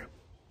later,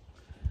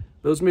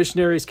 those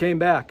missionaries came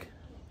back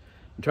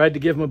and tried to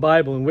give him a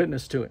Bible and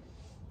witness to it.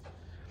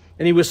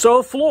 And he was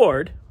so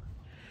floored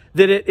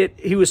that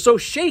he was so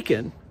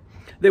shaken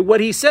that what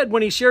he said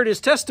when he shared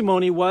his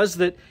testimony was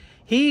that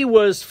he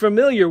was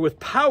familiar with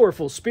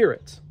powerful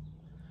spirits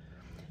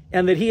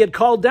and that he had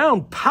called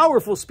down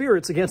powerful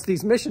spirits against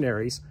these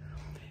missionaries.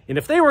 And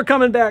if they were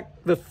coming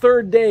back the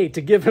third day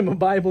to give him a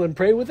Bible and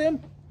pray with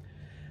him,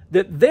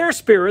 that their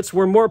spirits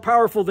were more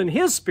powerful than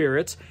his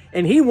spirits,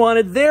 and he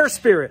wanted their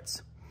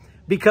spirits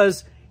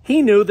because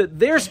he knew that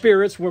their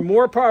spirits were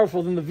more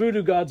powerful than the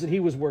voodoo gods that he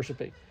was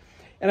worshiping.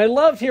 And I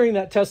loved hearing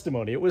that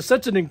testimony. It was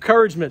such an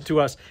encouragement to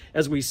us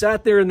as we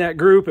sat there in that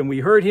group and we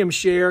heard him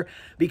share,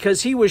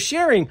 because he was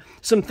sharing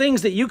some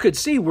things that you could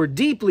see were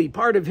deeply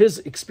part of his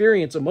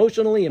experience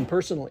emotionally and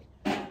personally.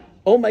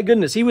 Oh my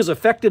goodness, he was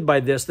affected by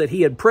this, that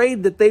he had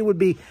prayed that they would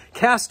be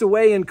cast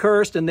away and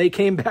cursed, and they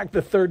came back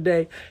the third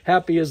day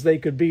happy as they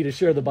could be to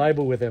share the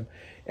Bible with him.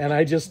 And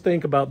I just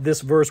think about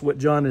this verse, what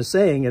John is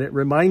saying, and it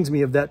reminds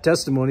me of that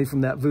testimony from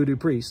that voodoo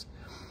priest.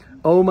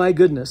 Oh my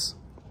goodness.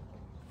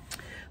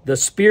 The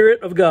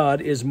Spirit of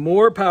God is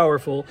more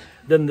powerful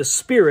than the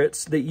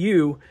spirits that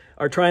you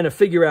are trying to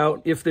figure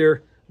out if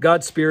they're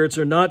God's spirits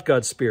or not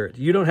God's spirit.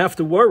 You don't have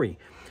to worry.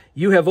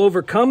 You have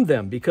overcome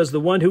them, because the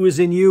one who is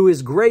in you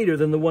is greater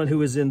than the one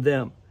who is in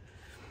them.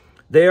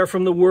 They are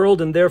from the world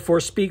and therefore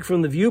speak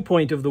from the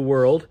viewpoint of the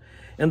world,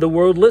 and the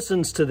world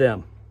listens to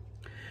them.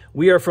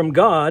 We are from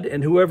God,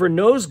 and whoever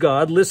knows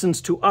God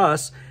listens to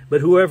us,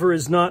 but whoever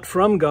is not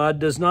from God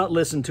does not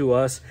listen to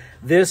us.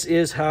 This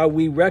is how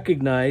we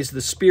recognize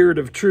the spirit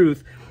of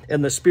truth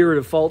and the spirit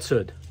of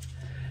falsehood.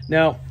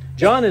 Now,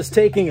 John is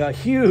taking a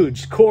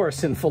huge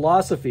course in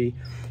philosophy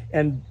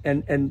and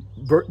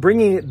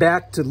bringing it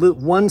back to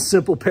one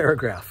simple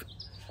paragraph.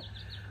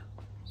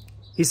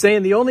 He's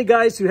saying the only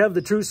guys who have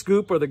the true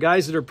scoop are the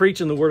guys that are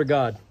preaching the Word of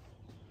God,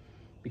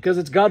 because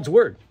it's God's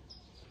Word.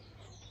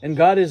 And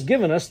God has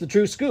given us the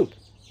true scoop.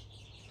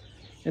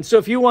 And so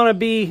if you want to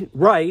be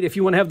right, if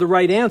you want to have the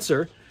right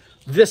answer,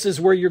 this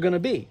is where you're going to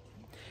be.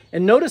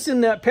 And notice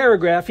in that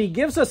paragraph, he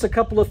gives us a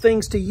couple of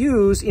things to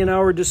use in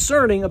our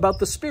discerning about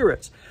the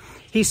spirits.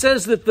 He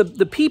says that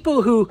the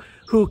people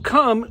who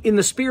come in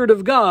the Spirit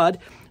of God,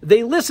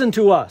 they listen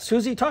to us.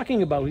 Who's he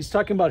talking about? He's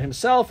talking about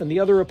himself and the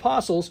other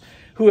apostles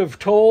who have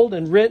told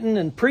and written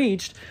and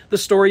preached the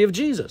story of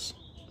Jesus.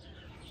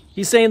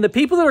 He's saying the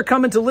people that are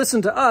coming to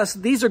listen to us,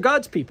 these are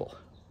God's people.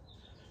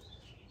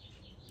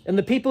 And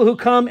the people who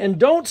come and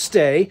don't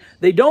stay,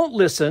 they don't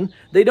listen,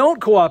 they don't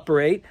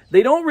cooperate,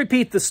 they don't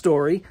repeat the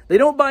story, they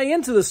don't buy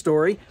into the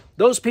story,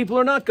 those people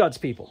are not God's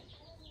people.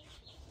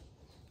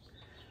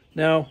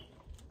 Now,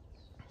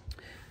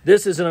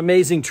 this is an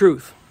amazing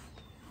truth.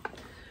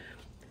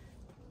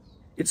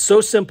 It's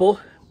so simple,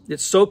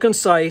 it's so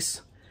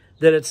concise,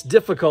 that it's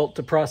difficult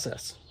to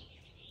process.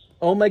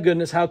 Oh my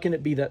goodness, how can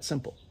it be that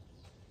simple?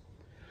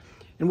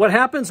 And what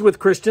happens with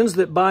Christians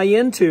that buy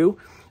into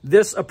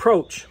this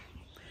approach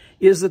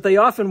is that they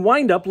often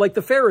wind up like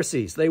the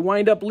Pharisees. They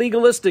wind up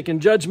legalistic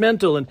and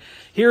judgmental, and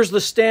here's the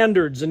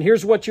standards, and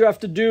here's what you have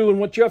to do and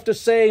what you have to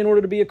say in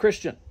order to be a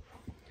Christian.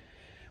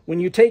 When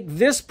you take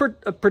this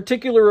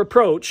particular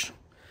approach,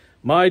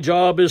 my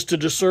job is to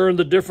discern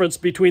the difference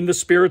between the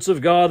spirits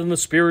of God and the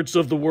spirits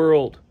of the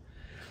world.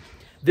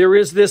 There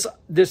is this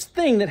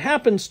thing that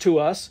happens to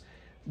us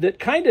that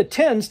kind of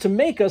tends to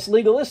make us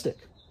legalistic,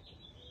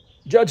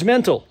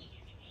 judgmental.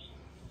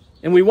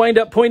 And we wind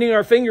up pointing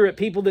our finger at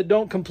people that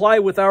don't comply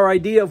with our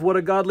idea of what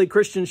a godly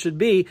Christian should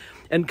be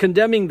and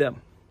condemning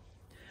them.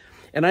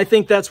 And I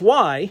think that's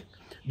why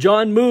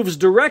John moves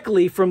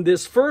directly from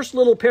this first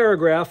little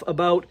paragraph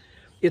about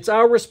it's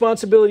our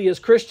responsibility as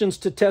Christians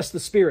to test the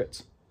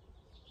spirits.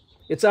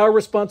 It's our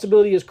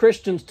responsibility as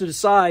Christians to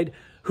decide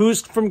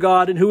who's from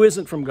God and who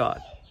isn't from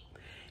God.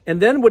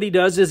 And then what he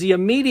does is he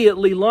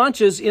immediately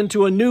launches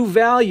into a new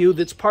value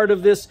that's part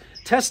of this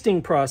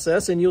testing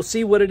process. And you'll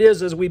see what it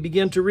is as we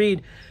begin to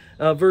read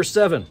verse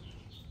 7.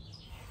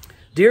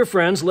 Dear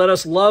friends, let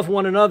us love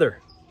one another,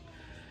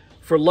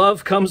 for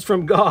love comes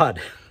from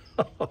God.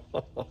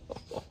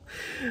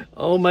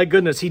 Oh my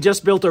goodness, he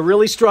just built a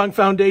really strong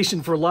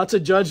foundation for lots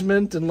of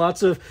judgment and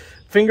lots of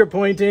finger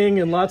pointing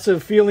and lots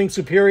of feeling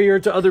superior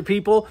to other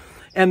people.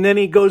 And then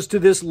he goes to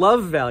this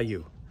love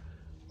value.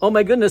 Oh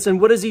my goodness, and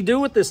what does he do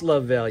with this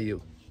love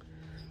value?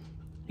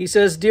 He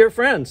says, dear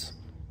friends.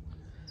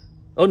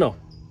 Oh no,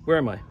 where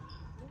am I?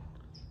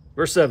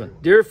 Verse 7,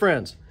 dear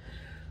friends,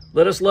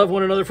 let us love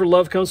one another, for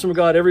love comes from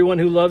God. Everyone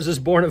who loves is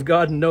born of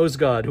God and knows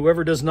God.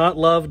 Whoever does not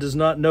love does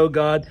not know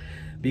God,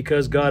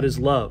 because God is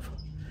love.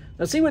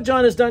 Now see what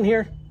John has done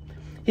here?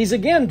 He's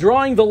again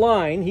drawing the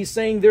line. He's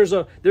saying there's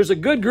a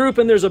good group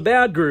and there's a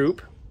bad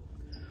group.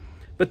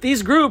 But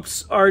these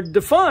groups are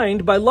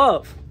defined by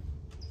love.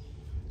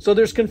 So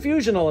there's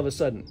confusion all of a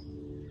sudden.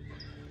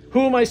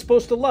 Who am I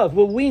supposed to love?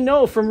 Well, we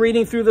know from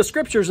reading through the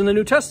scriptures in the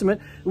New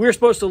Testament, we're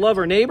supposed to love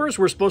our neighbors,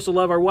 we're supposed to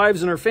love our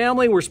wives and our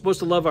family, we're supposed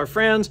to love our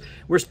friends,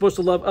 we're supposed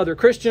to love other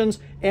Christians,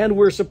 and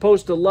we're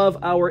supposed to love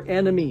our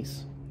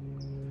enemies.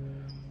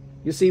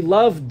 You see,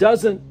 love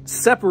doesn't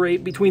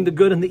separate between the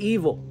good and the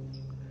evil.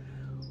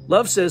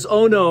 Love says,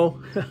 oh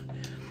no,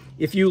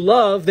 if you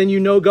love, then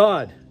you know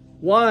God.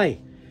 Why?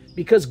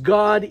 Because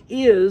God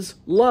is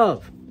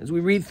love. As we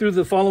read through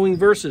the following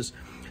verses,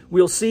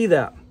 we'll see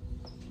that.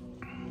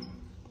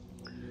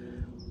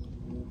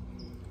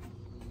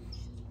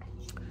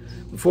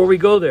 Before we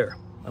go there,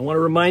 I want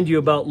to remind you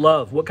about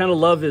love. What kind of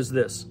love is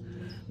this?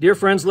 Dear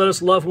friends, let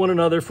us love one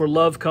another, for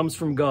love comes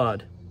from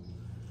God.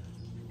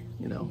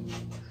 You know.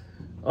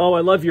 Oh,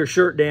 I love your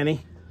shirt,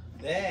 Danny.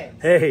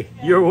 Thanks. Hey,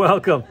 you're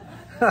welcome.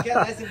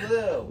 Nice and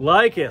blue.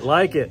 Like it,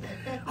 like it.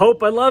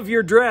 Hope, I love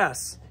your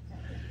dress.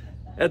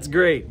 That's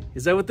great.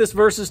 Is that what this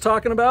verse is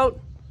talking about?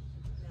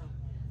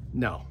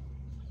 No.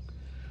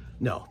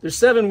 No. There's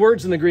 7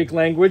 words in the Greek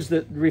language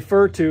that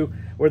refer to,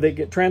 or they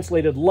get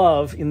translated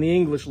love in the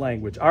English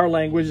language. Our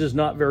language is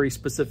not very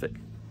specific.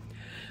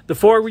 The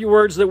 4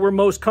 words that were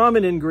most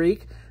common in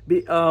Greek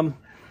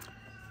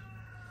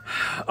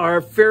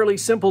are fairly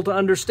simple to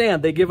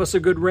understand. They give us a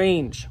good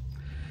range.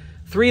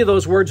 3 of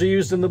those words are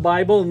used in the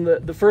Bible, and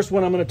the first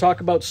one I'm going to talk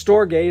about,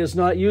 storge, is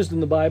not used in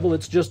the Bible.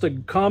 It's just a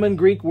common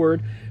Greek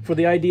word for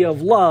the idea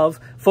of love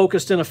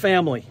focused in a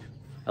family.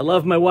 I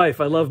love my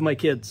wife. I love my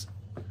kids.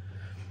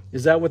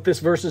 Is that what this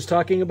verse is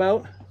talking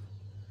about?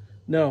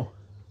 No.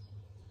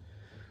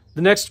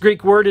 The next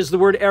Greek word is the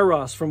word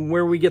eros, from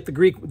where we get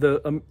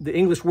the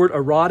English word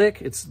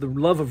erotic. It's the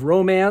love of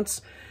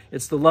romance.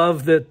 It's the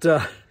love that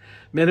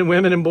men and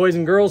women and boys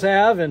and girls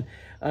have, and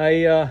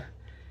I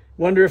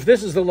wonder if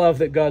this is the love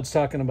that God's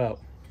talking about.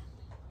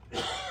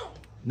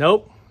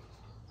 Nope.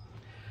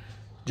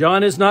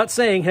 John is not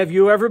saying, have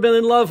you ever been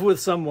in love with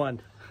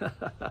someone?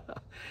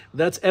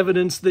 That's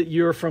evidence that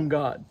you're from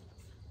God.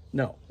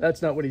 No,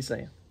 that's not what he's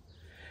saying.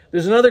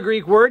 There's another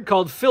Greek word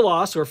called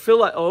philos, or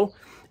phileo,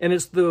 and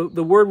it's the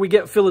word we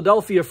get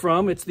Philadelphia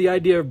from. It's the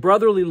idea of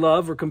brotherly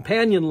love or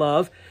companion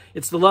love.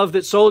 It's the love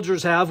that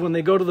soldiers have when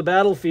they go to the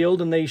battlefield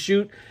and they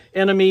shoot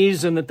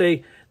enemies, and that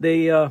they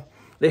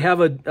have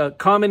a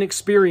common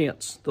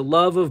experience, the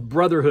love of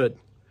brotherhood.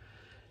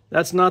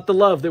 That's not the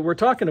love that we're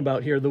talking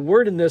about here. The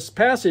word in this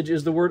passage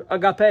is the word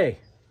agape.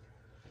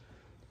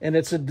 And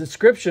it's a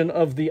description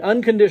of the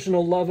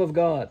unconditional love of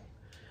God.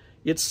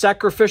 It's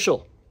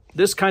sacrificial.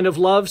 This kind of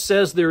love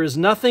says, there is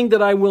nothing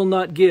that I will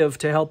not give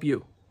to help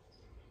you.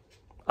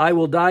 I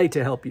will die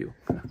to help you.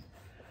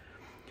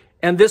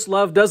 And this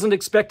love doesn't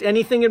expect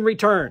anything in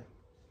return.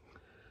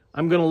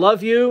 I'm going to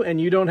love you, and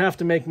you don't have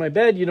to make my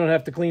bed. You don't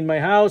have to clean my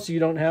house. You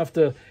don't have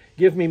to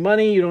give me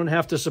money. You don't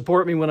have to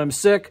support me when I'm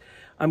sick.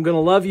 I'm going to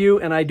love you,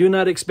 and I do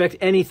not expect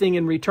anything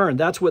in return.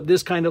 That's what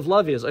this kind of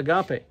love is,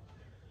 agape.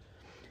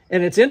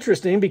 And it's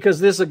interesting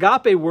because this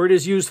agape word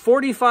is used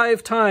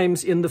 45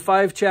 times in the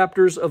 5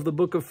 chapters of the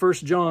book of 1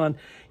 John.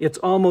 It's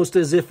almost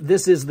as if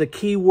this is the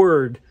key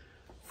word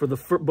for the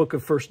book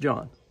of 1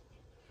 John.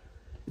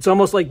 It's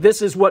almost like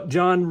this is what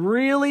John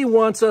really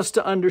wants us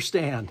to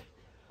understand.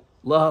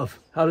 Love.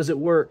 How does it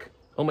work?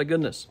 Oh my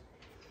goodness.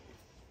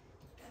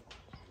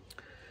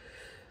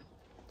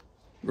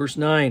 Verse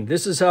 9,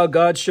 this is how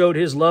God showed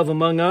his love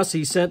among us.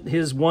 He sent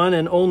his one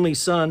and only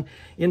Son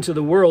into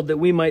the world that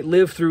we might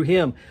live through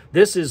him.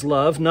 This is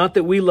love, not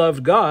that we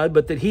loved God,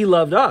 but that he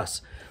loved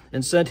us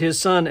and sent his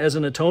Son as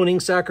an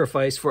atoning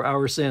sacrifice for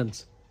our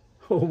sins.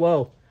 Oh,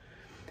 whoa.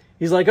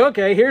 He's like,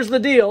 okay, here's the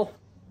deal.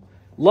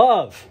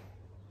 Love.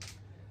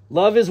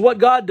 Love is what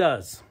God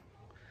does.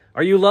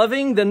 Are you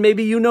loving? Then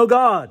maybe you know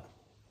God.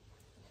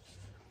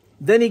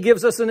 Then he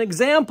gives us an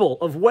example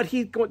of what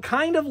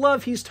kind of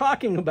love he's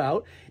talking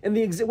about. And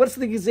what's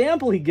the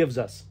example he gives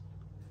us?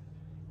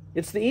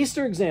 It's the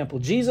Easter example.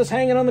 Jesus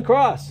hanging on the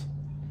cross.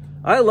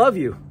 I love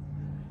you,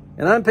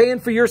 and I'm paying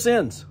for your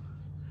sins.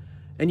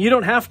 And you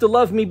don't have to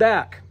love me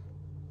back.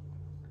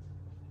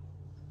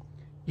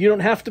 You don't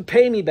have to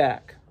pay me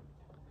back.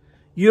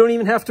 You don't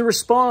even have to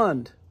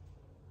respond.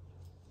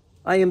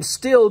 I am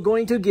still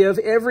going to give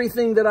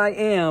everything that I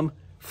am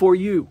for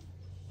you.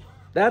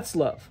 That's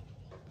love.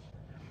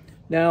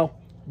 Now,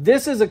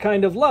 this is a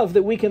kind of love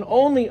that we can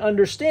only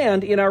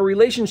understand in our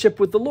relationship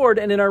with the Lord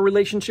and in our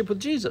relationship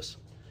with Jesus.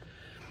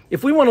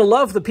 If we want to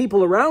love the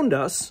people around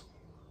us,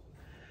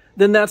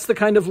 then that's the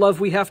kind of love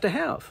we have to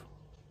have.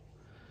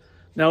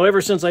 Now,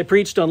 ever since I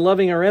preached on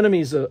loving our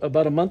enemies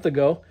about a month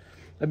ago,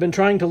 I've been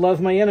trying to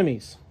love my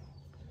enemies.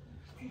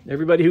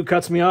 Everybody who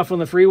cuts me off on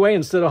the freeway,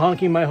 instead of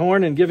honking my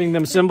horn and giving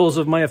them symbols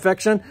of my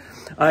affection,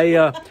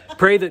 I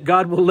pray that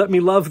God will let me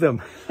love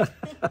them.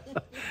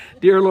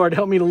 Dear Lord,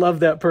 help me to love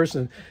that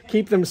person.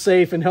 Keep them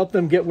safe and help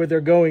them get where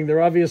they're going.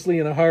 They're obviously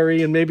in a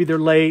hurry and maybe they're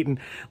late. And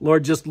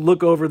Lord, just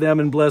look over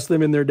them and bless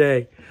them in their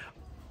day.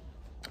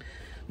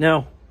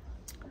 Now,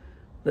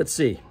 let's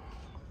see.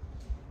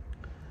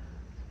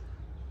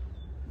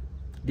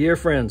 Dear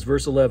friends,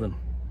 verse 11.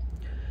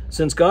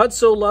 Since God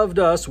so loved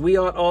us, we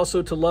ought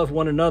also to love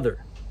one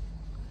another.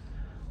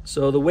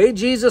 So the way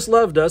Jesus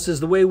loved us is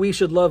the way we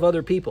should love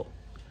other people.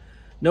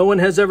 No one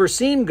has ever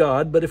seen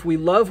God, but if we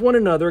love one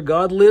another,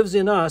 God lives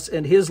in us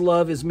and his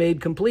love is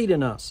made complete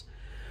in us.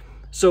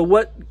 So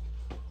what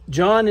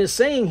John is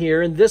saying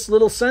here in this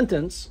little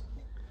sentence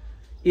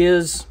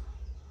is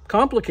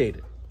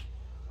complicated.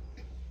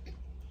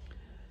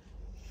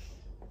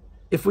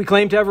 If we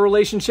claim to have a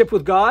relationship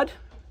with God,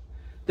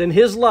 then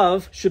his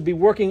love should be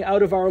working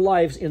out of our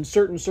lives in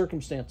certain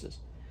circumstances.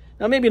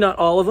 Now, maybe not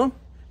all of them.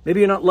 Maybe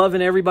you're not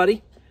loving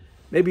everybody.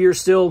 Maybe you're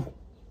still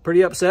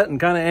pretty upset and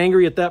kind of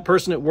angry at that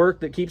person at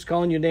work that keeps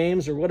calling you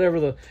names or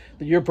whatever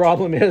your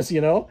problem is,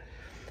 you know.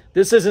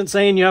 This isn't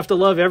saying you have to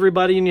love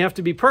everybody and you have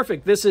to be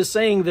perfect. This is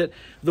saying that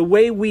the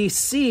way we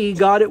see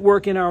God at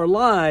work in our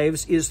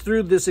lives is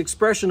through this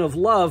expression of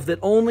love that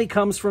only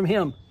comes from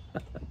him.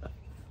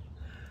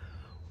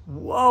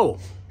 Whoa.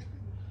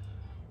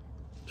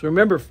 So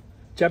remember,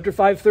 chapter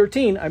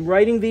 5:13, I'm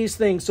writing these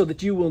things so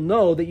that you will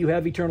know that you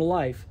have eternal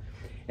life.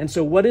 And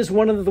so what is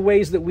one of the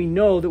ways that we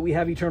know that we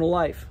have eternal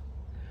life?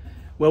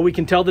 Well, we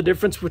can tell the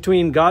difference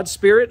between God's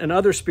Spirit and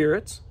other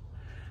spirits.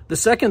 The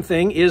second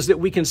thing is that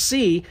we can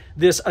see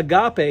this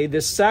agape,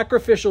 this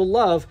sacrificial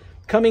love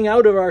coming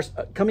out of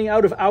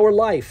our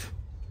life.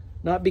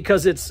 Not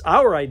because it's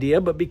our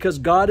idea, but because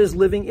God is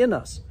living in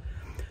us.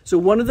 So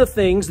one of the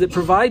things that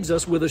provides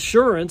us with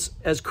assurance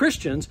as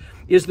Christians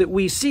is that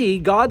we see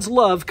God's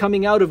love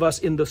coming out of us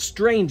in the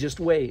strangest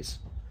ways.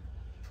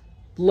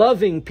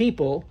 Loving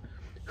people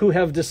who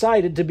have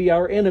decided to be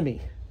our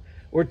enemy,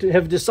 or to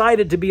have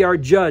decided to be our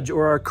judge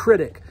or our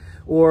critic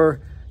or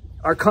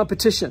our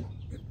competition.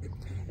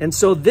 And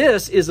so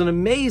this is an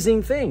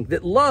amazing thing,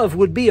 that love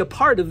would be a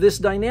part of this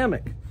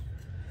dynamic.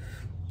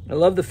 I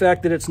love the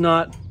fact that it's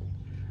not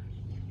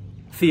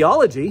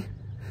theology.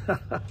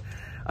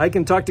 I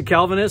can talk to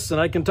Calvinists and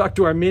I can talk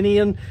to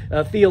Arminian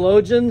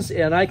theologians,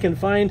 and I can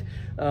find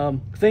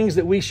things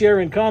that we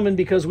share in common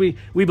because we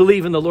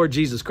believe in the Lord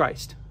Jesus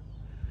Christ.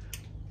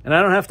 And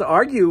I don't have to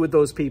argue with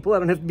those people. I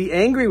don't have to be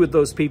angry with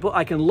those people.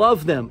 I can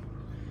love them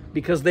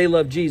because they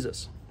love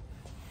Jesus.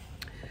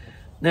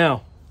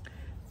 Now,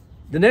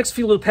 the next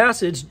few little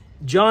passage,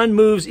 John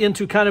moves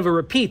into kind of a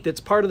repeat that's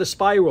part of the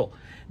spiral.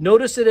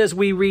 Notice that as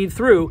we read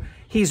through,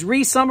 he's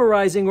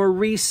re-summarizing or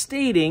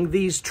restating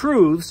these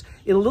truths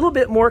in a little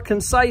bit more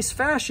concise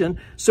fashion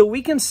so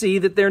we can see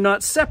that they're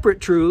not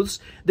separate truths,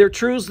 they're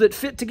truths that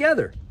fit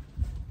together.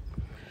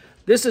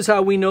 This is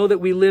how we know that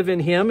we live in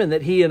him and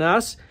that he in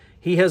us.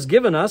 He has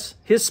given us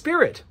his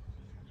Spirit.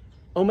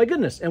 Oh my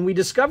goodness. And we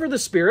discover the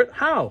Spirit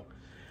how?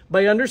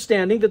 By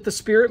understanding that the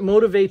Spirit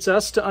motivates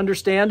us to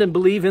understand and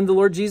believe in the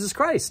Lord Jesus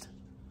Christ.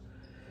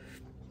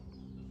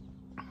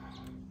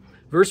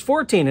 Verse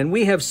 14, and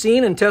we have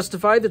seen and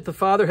testified that the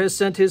Father has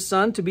sent his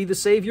Son to be the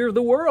Savior of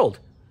the world.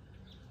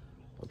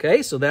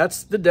 Okay, so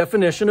that's the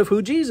definition of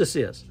who Jesus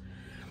is.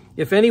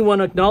 If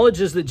anyone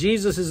acknowledges that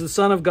Jesus is the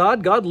Son of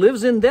God, God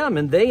lives in them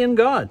and they in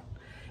God.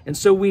 And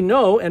so we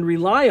know and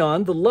rely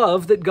on the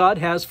love that God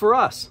has for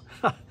us.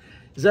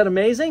 Is that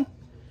amazing?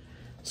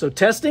 So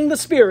testing the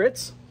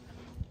spirits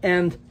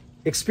and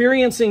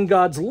experiencing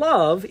God's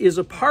love is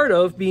a part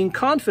of being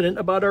confident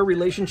about our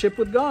relationship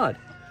with God.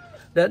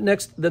 The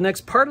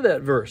next part of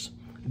that verse,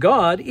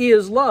 God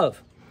is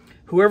love.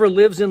 Whoever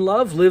lives in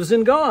love lives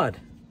in God,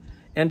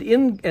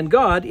 and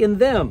God in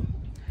them.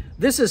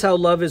 This is how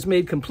love is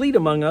made complete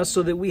among us,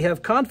 so that we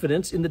have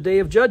confidence in the day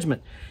of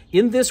judgment.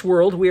 In this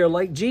world, we are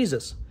like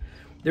Jesus.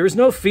 There is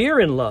no fear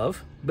in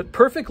love, but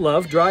perfect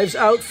love drives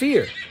out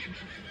fear.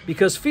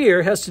 Because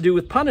fear has to do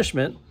with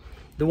punishment,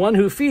 the one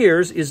who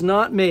fears is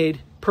not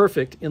made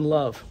perfect in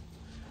love.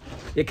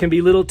 It can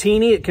be little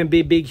teeny, it can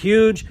be big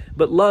huge,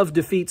 but love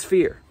defeats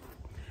fear.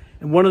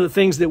 And one of the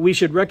things that we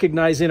should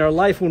recognize in our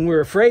life when we're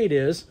afraid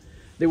is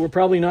that we're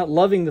probably not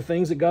loving the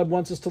things that God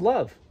wants us to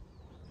love.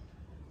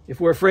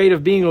 If we're afraid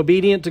of being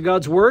obedient to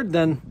God's word,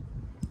 then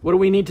what do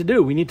we need to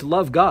do? We need to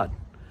love God.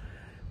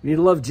 We need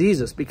to love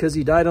Jesus because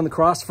he died on the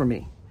cross for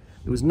me.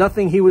 There was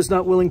nothing he was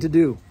not willing to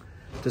do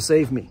to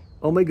save me.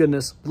 Oh my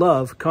goodness,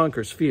 love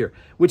conquers fear,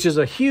 which is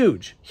a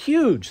huge,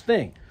 huge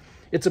thing.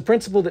 It's a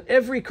principle that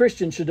every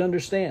Christian should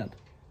understand.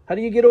 How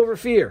do you get over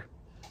fear?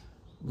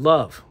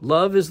 Love.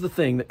 Love is the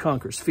thing that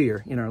conquers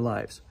fear in our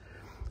lives.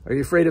 Are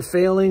you afraid of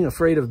failing,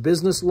 afraid of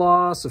business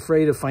loss,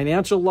 afraid of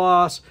financial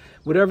loss,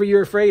 whatever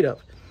you're afraid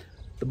of?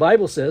 The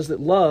Bible says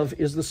that love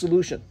is the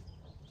solution.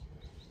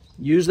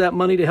 Use that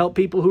money to help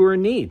people who are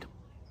in need.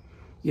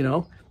 You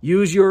know,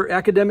 use your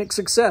academic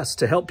success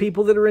to help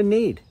people that are in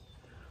need.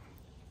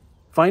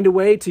 Find a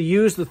way to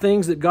use the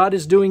things that God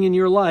is doing in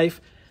your life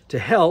to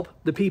help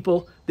the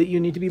people that you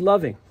need to be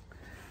loving.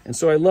 And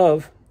so I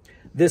love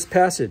this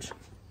passage.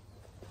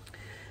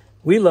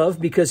 We love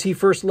because he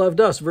first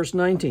loved us, verse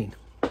 19.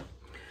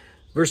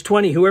 Verse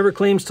 20, whoever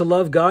claims to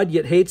love God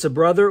yet hates a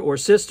brother or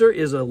sister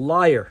is a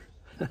liar.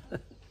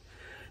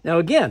 Now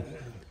again,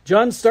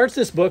 John starts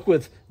this book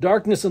with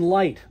darkness and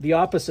light, the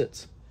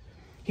opposites.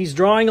 He's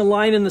drawing a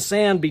line in the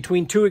sand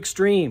between two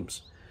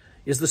extremes.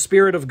 Is the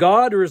Spirit of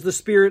God or is the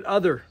Spirit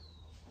other?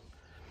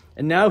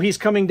 And now he's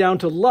coming down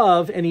to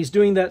love, and he's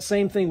doing that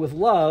same thing with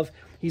love.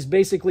 He's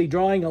basically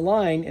drawing a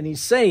line, and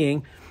he's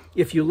saying,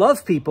 if you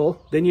love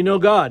people, then you know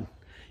God.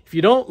 If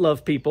you don't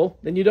love people,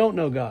 then you don't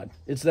know God.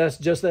 That's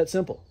just that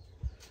simple.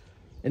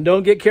 And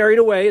don't get carried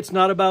away. It's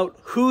not about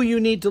who you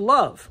need to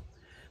love.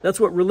 That's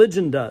what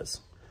religion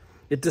does.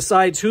 It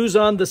decides who's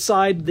on the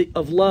side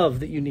of love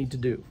that you need to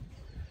do.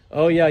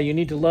 Oh yeah, you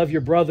need to love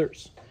your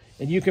brothers.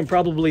 And you can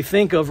probably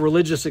think of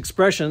religious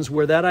expressions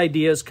where that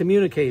idea is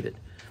communicated.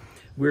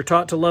 We're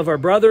taught to love our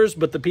brothers,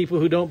 but the people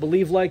who don't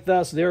believe like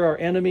us, they're our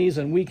enemies,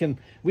 and we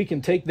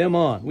can take them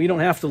on. We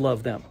don't have to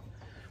love them.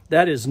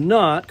 That is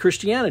not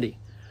Christianity.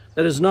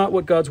 That is not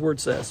what God's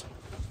word says.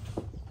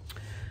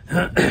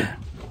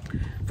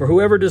 For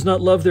whoever does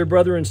not love their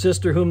brother and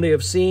sister whom they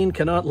have seen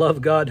cannot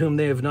love God whom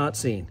they have not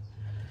seen.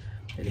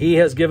 And he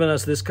has given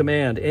us this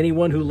command: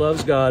 anyone who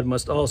loves God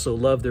must also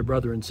love their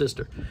brother and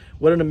sister.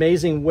 What an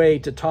amazing way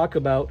to talk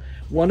about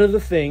one of the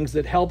things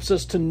that helps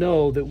us to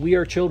know that we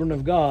are children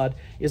of God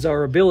is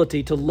our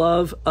ability to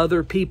love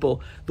other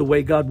people the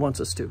way God wants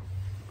us to.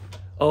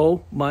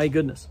 Oh my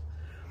goodness.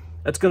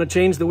 That's going to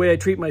change the way I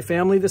treat my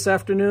family this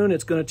afternoon.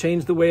 It's going to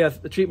change the way I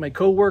treat my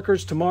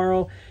coworkers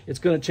tomorrow. It's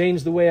going to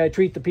change the way I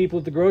treat the people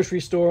at the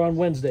grocery store on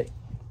Wednesday.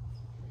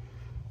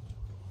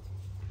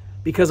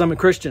 Because I'm a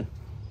Christian.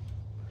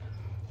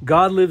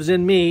 God lives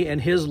in me,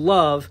 and his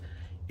love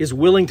is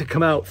willing to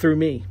come out through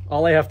me.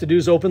 All I have to do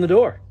is open the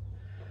door.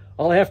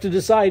 All I have to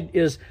decide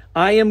is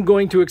I am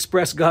going to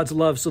express God's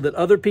love so that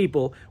other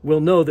people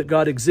will know that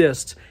God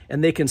exists,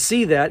 and they can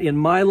see that in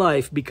my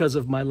life because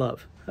of my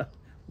love.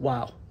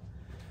 Wow.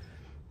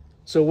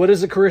 So what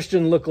does a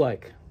Christian look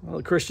like? Well,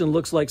 a Christian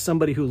looks like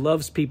somebody who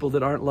loves people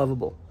that aren't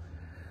lovable.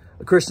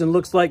 A Christian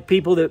looks like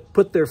people that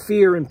put their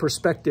fear in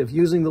perspective,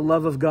 using the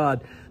love of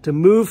God to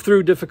move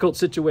through difficult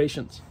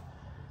situations,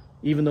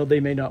 even though they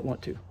may not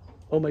want to.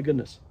 Oh my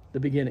goodness, the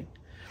beginning.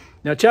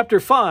 Now, chapter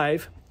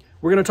 5,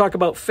 we're going to talk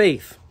about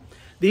faith.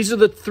 These are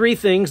the three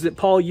things that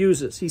Paul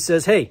uses. He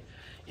says, hey,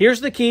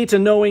 here's the key to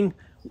knowing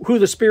who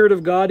the Spirit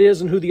of God is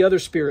and who the other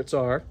spirits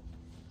are.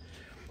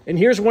 And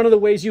here's one of the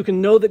ways you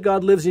can know that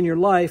God lives in your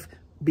life: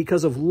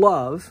 because of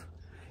love.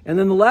 And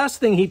then the last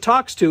thing he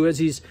talks to as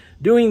he's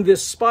doing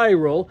this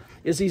spiral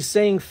is he's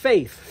saying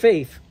faith.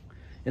 Faith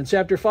in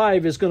chapter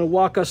 5 is going to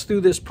walk us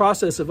through this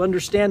process of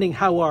understanding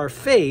how our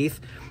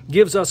faith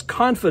gives us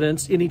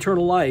confidence in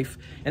eternal life,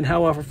 and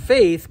how our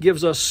faith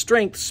gives us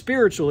strength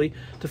spiritually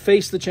to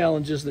face the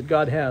challenges that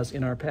God has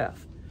in our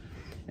path.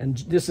 And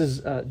this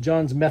is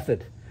John's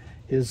method,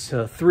 his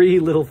three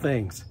little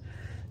things.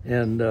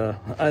 And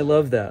I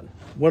love that.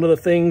 One of the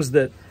things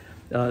that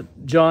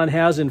John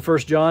has in 1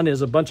 John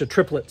is a bunch of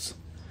triplets.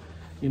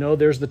 You know,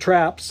 there's the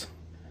traps: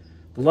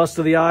 the lust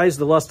of the eyes,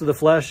 the lust of the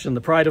flesh, and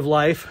the pride of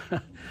life.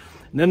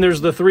 And then there's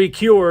the three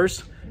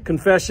cures: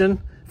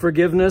 confession,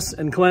 forgiveness,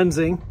 and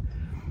cleansing.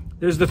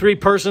 There's the three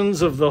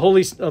persons of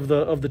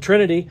the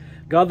Trinity: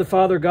 God the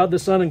Father, God the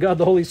Son, and God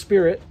the Holy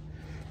Spirit.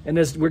 And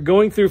as we're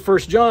going through 1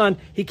 John,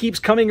 he keeps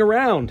coming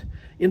around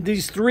in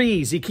these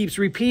threes. He keeps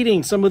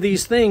repeating some of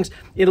these things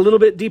in a little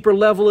bit deeper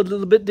level, a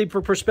little bit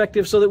deeper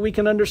perspective, so that we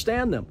can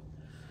understand them.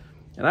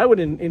 And I would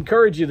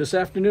encourage you this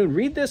afternoon,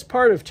 read this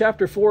part of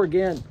chapter 4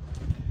 again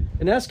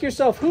and ask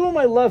yourself, who am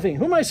I loving?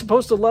 Who am I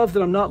supposed to love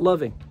that I'm not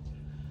loving?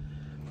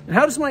 And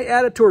how does my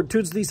attitude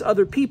towards these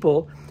other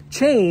people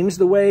change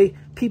the way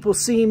people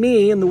see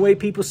me and the way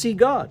people see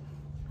God?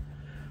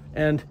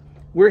 And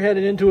we're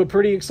headed into a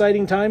pretty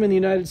exciting time in the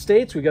United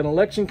States. We've got an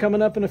election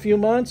coming up in a few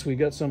months. We've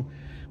got some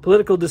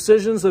political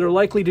decisions that are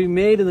likely to be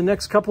made in the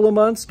next couple of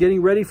months,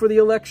 getting ready for the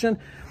election.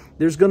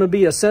 There's going to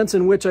be a sense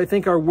in which I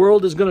think our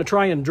world is going to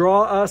try and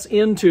draw us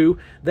into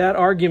that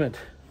argument.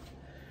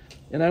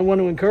 And I want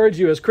to encourage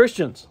you as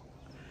Christians,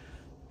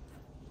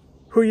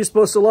 who are you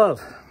supposed to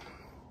love?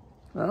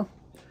 Well,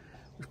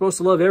 we're supposed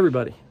to love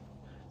everybody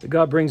that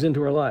God brings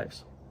into our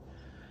lives.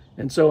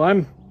 And so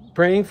I'm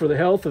praying for the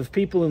health of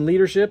people in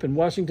leadership in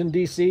Washington,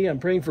 D.C. I'm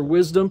praying for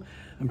wisdom.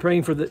 I'm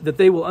praying for that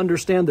they will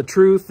understand the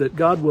truth, that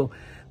God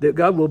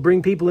will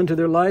bring people into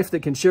their life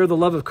that can share the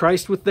love of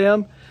Christ with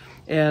them.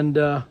 And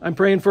I'm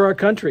praying for our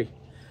country,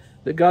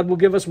 that God will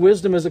give us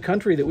wisdom as a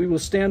country, that we will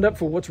stand up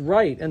for what's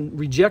right and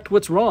reject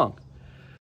what's wrong.